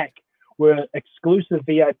silver pack were exclusive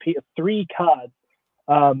VIP of 3 cards,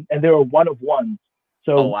 and there were 1-of-1s.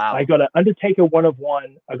 So I got an Undertaker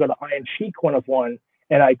 1-of-1, I got an Iron Sheik 1-of-1,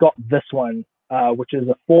 and I got this one, which is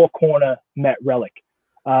a 4-corner matte relic,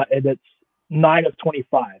 and it's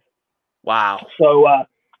 9/25. Wow. So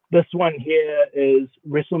this one here is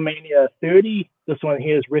WrestleMania 30. This one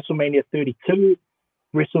here is WrestleMania 32,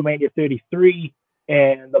 WrestleMania 33,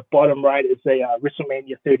 and the bottom right is a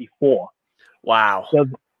WrestleMania 34. Wow. So,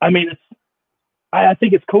 I mean, I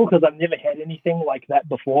think it's cool because I've never had anything like that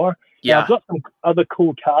before. Yeah. I've got some other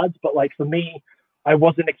cool cards, but like for me, I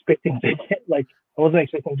wasn't expecting to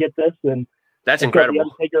get this, and that's incredible.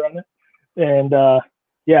 Got the Undertaker on it, and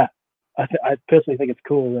I personally think it's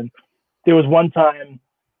cool. And there was one time,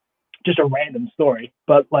 just a random story,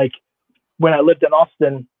 but like when I lived in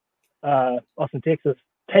Austin, Texas,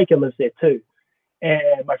 Taker lives there too.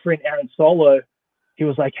 And my friend Aaron Solo, he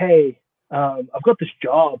was like, hey, I've got this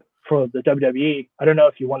job for the WWE. I don't know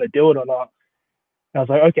if you want to do it or not. And I was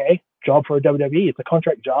like, okay, job for a WWE. It's a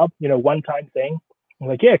contract job, one-time thing. I'm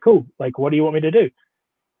like, yeah, cool. Like, what do you want me to do?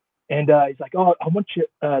 And he's like, oh, I want you,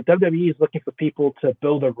 WWE is looking for people to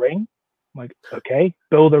build a ring. I'm like, okay,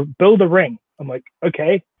 build a ring. I'm like,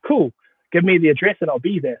 okay, cool. Give me the address and I'll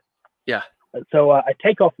be there. Yeah. So I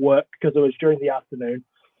take off work because it was during the afternoon.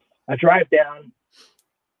 I drive down,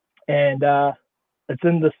 and it's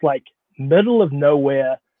in this like middle of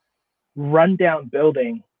nowhere, rundown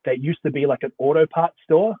building that used to be like an auto parts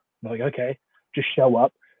store. I'm like, okay, just show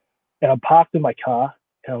up. And I'm parked in my car,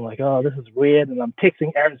 and I'm like, oh, this is weird. And I'm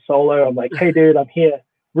texting Aaron Solo. I'm like, hey, dude, I'm here.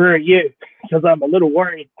 Where are you? Because I'm a little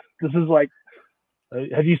worried. This is like,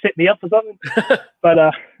 have you set me up for something?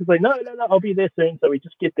 But he's like, no, I'll be there soon. So we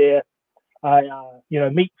just get there. I,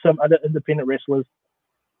 meet some other independent wrestlers,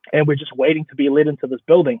 and we're just waiting to be led into this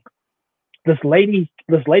building. This lady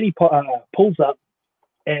pulls up,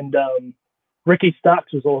 and Ricky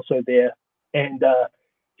Starks was also there, and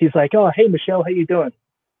he's like, "Oh, hey Michelle, how you doing?"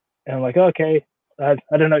 And I'm like, "Okay, I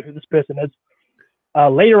don't know who this person is."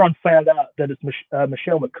 Later on, found out that it's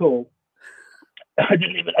Michelle McCool. I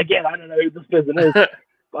don't know who this person is.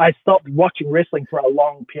 I stopped watching wrestling for a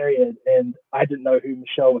long period, and I didn't know who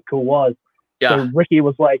Michelle McCool was. Yeah. So Ricky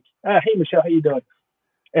was like, "Hey Michelle, how you doing?"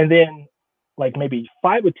 And then, like maybe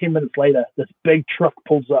 5 or 10 minutes later, this big truck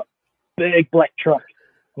pulls up, big black truck.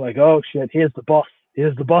 I'm like, "Oh shit, here's the boss."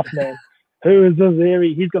 Here's the boss man. Who is this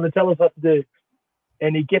Harry? He's going to tell us what to do.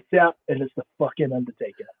 And he gets out, and it's the fucking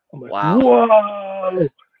Undertaker. I'm like, wow. Whoa!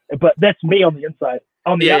 But that's me on the inside.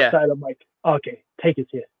 On the outside, I'm like, okay, Taker's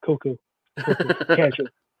here. Cool.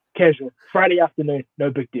 Casual. Friday afternoon, no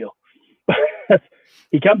big deal.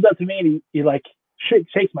 He comes up to me, and he like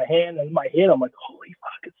shakes my hand, and in my head, I'm like, holy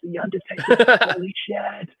fuck, it's the Undertaker. Holy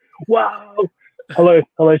shit. Wow. Hello,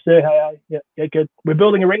 sir. How are you? Yeah, good. We're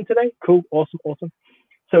building a ring today. Cool. Awesome.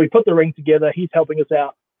 So we put the ring together. He's helping us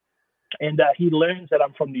out. And he learns that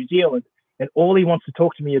I'm from New Zealand. And all he wants to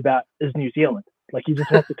talk to me about is New Zealand. Like, he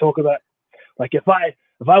just wants to talk about, like, if I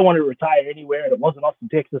wanted to retire anywhere and it wasn't Austin,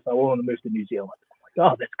 Texas, I want to move to New Zealand. I'm like,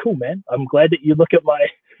 oh, that's cool, man. I'm glad that you look at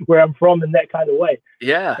where I'm from in that kind of way.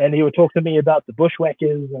 Yeah. And he would talk to me about the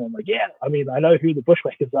Bushwhackers. And I'm like, yeah, I mean, I know who the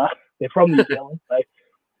Bushwhackers are. They're from New Zealand.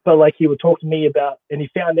 But like, he would talk to me about, and he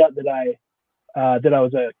found out that I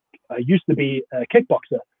used to be a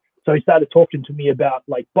kickboxer. So he started talking to me about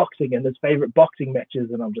like boxing and his favorite boxing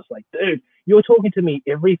matches. And I'm just like, dude, you're talking to me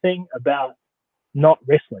everything about not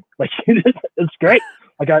wrestling. Like, it's great.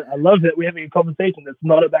 Like, I love that we're having a conversation that's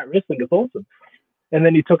not about wrestling. It's awesome. And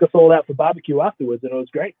then he took us all out for barbecue afterwards, and it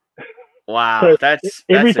was great. Wow. So that's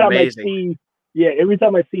amazing. Every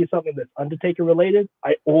time I see something that's Undertaker related,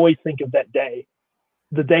 I always think of that day,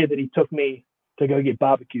 the day that he took me to go get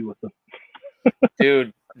barbecue with him.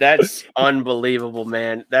 Dude, that's unbelievable,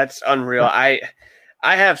 man. That's unreal. I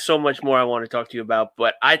have so much more I want to talk to you about,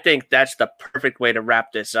 but I think that's the perfect way to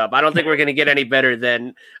wrap this up. I don't think we're going to get any better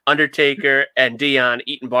than Undertaker and Dion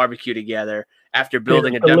eating barbecue together after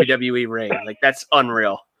building a WWE ring. Like, that's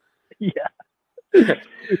unreal. Yeah.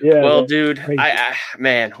 Well, dude,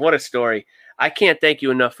 man, what a story. I can't thank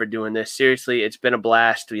you enough for doing this. Seriously, it's been a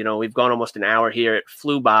blast. You know, we've gone almost an hour here. It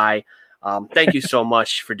flew by. Thank you so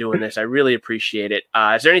much for doing this. I really appreciate it.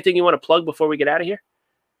 Is there anything you want to plug before we get out of here?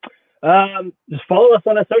 Just follow us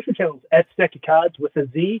on our social channels at Stack of Cards with a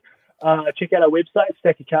Z. Check out our website,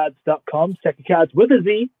 stackofcards.com,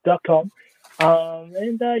 stackofcards.com.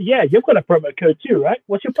 You've got a promo code too, right?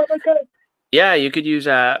 What's your promo code? Yeah, you could use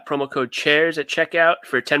promo code CHAIRS at checkout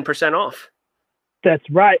for 10% off. That's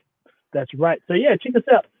right. So yeah, check us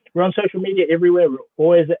out. We're on social media everywhere. We're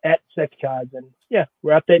always at Stack of Cards. And yeah,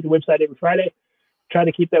 we're updating the website every Friday. Trying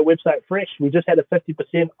to keep that website fresh. We just had a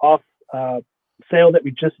 50% off sale that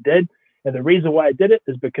we just did. And the reason why I did it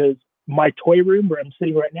is because my toy room where I'm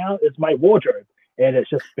sitting right now is my wardrobe. And it's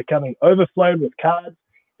just becoming overflowed with cards.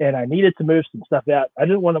 And I needed to move some stuff out. I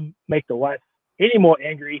didn't want to make the wife any more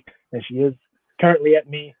angry than she is currently at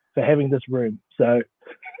me for having this room. So...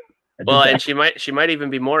 Well, and she might even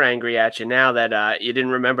be more angry at you now that you didn't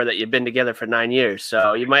remember that you've been together for 9 years.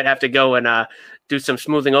 So you might have to go and do some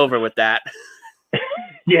smoothing over with that.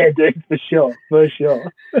 Yeah, dude, for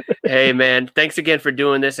sure. Hey, man, thanks again for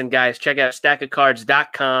doing this. And guys, check out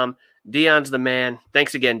stackofcards.com. Dion's the man.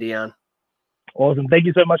 Thanks again, Dion. Awesome. Thank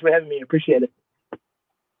you so much for having me. Appreciate it.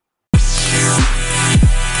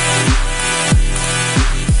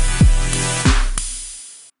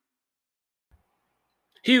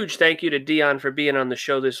 Huge thank you to Dion for being on the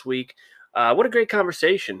show this week. What a great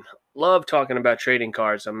conversation. Love talking about trading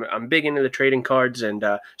cards. I'm big into the trading cards and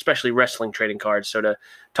especially wrestling trading cards. So to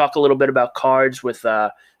talk a little bit about cards with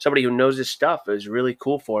somebody who knows his stuff is really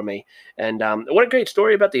cool for me. And what a great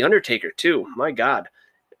story about The Undertaker, too. My God.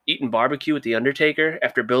 Eating barbecue with The Undertaker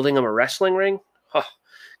after building him a wrestling ring? Oh,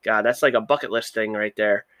 God, that's like a bucket list thing right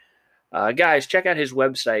there. Guys, check out his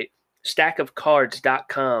website.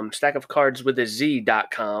 stackofcards.com, stackofcards with a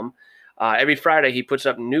Z.com. Every Friday he puts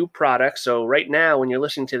up new products. So right now when you're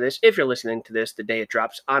listening to this, if you're listening to this the day it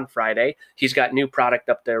drops on Friday, he's got new product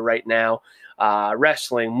up there right now.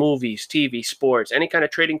 Wrestling, movies, TV, sports, any kind of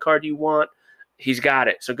trading card you want, he's got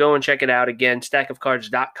it. So go and check it out again,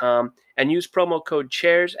 stackofcards.com, and use promo code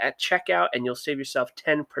CHAIRS at checkout and you'll save yourself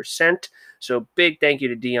 10%. So big thank you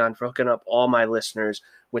to Dion for hooking up all my listeners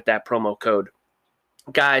with that promo code.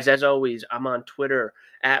 Guys, as always, I'm on Twitter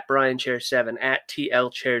at BrianChair7, at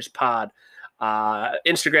TLChairsPod.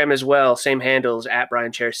 Instagram as well, same handles, at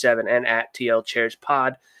BrianChair7 and at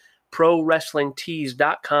TLChairsPod.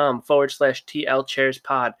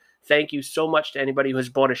 ProWrestlingTees.com/TLChairsPod. Thank you so much to anybody who has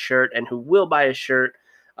bought a shirt and who will buy a shirt.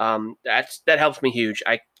 That helps me huge.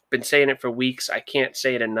 I've been saying it for weeks. I can't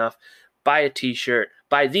say it enough. Buy a t-shirt.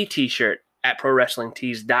 Buy the t-shirt at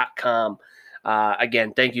ProWrestlingTees.com.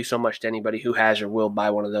 Again, thank you so much to anybody who has or will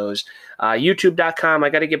buy one of those. YouTube.com,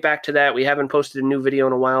 I got to get back to that. We haven't posted a new video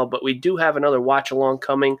in a while, but we do have another watch along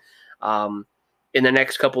coming in the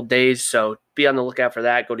next couple days. So be on the lookout for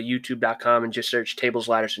that. Go to YouTube.com and just search Tables,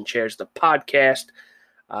 Ladders, and Chairs, the podcast.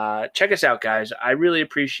 Check us out, guys. I really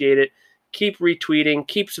appreciate it. keep retweeting,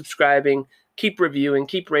 keep subscribing, keep reviewing,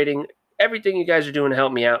 keep rating. Everything you guys are doing to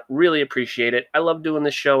help me out. Really appreciate it. I love doing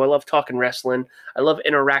this show. I love talking wrestling. I love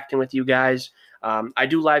interacting with you guys. I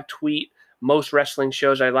do live tweet most wrestling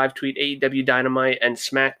shows. I live tweet AEW Dynamite and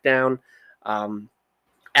SmackDown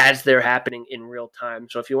as they're happening in real time.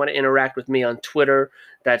 So if you want to interact with me on Twitter,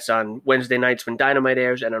 that's on Wednesday nights when Dynamite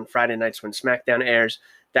airs and on Friday nights when SmackDown airs.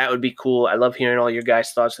 That would be cool. I love hearing all your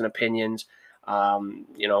guys' thoughts and opinions. Let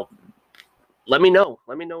me know.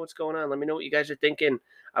 Let me know what's going on. Let me know what you guys are thinking.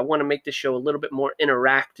 I want to make this show a little bit more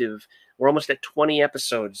interactive. We're almost at 20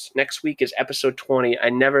 episodes. Next week is episode 20. I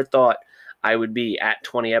never thought I would be at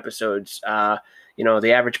 20 episodes. The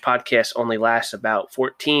average podcast only lasts about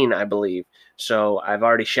 14, I believe. So I've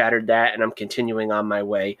already shattered that, and I'm continuing on my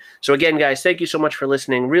way. So again, guys, thank you so much for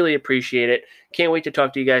listening. Really appreciate it. Can't wait to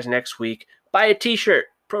talk to you guys next week. Buy a t-shirt,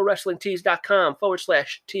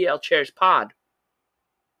 prowrestlingtees.com/TL Chairs Pod.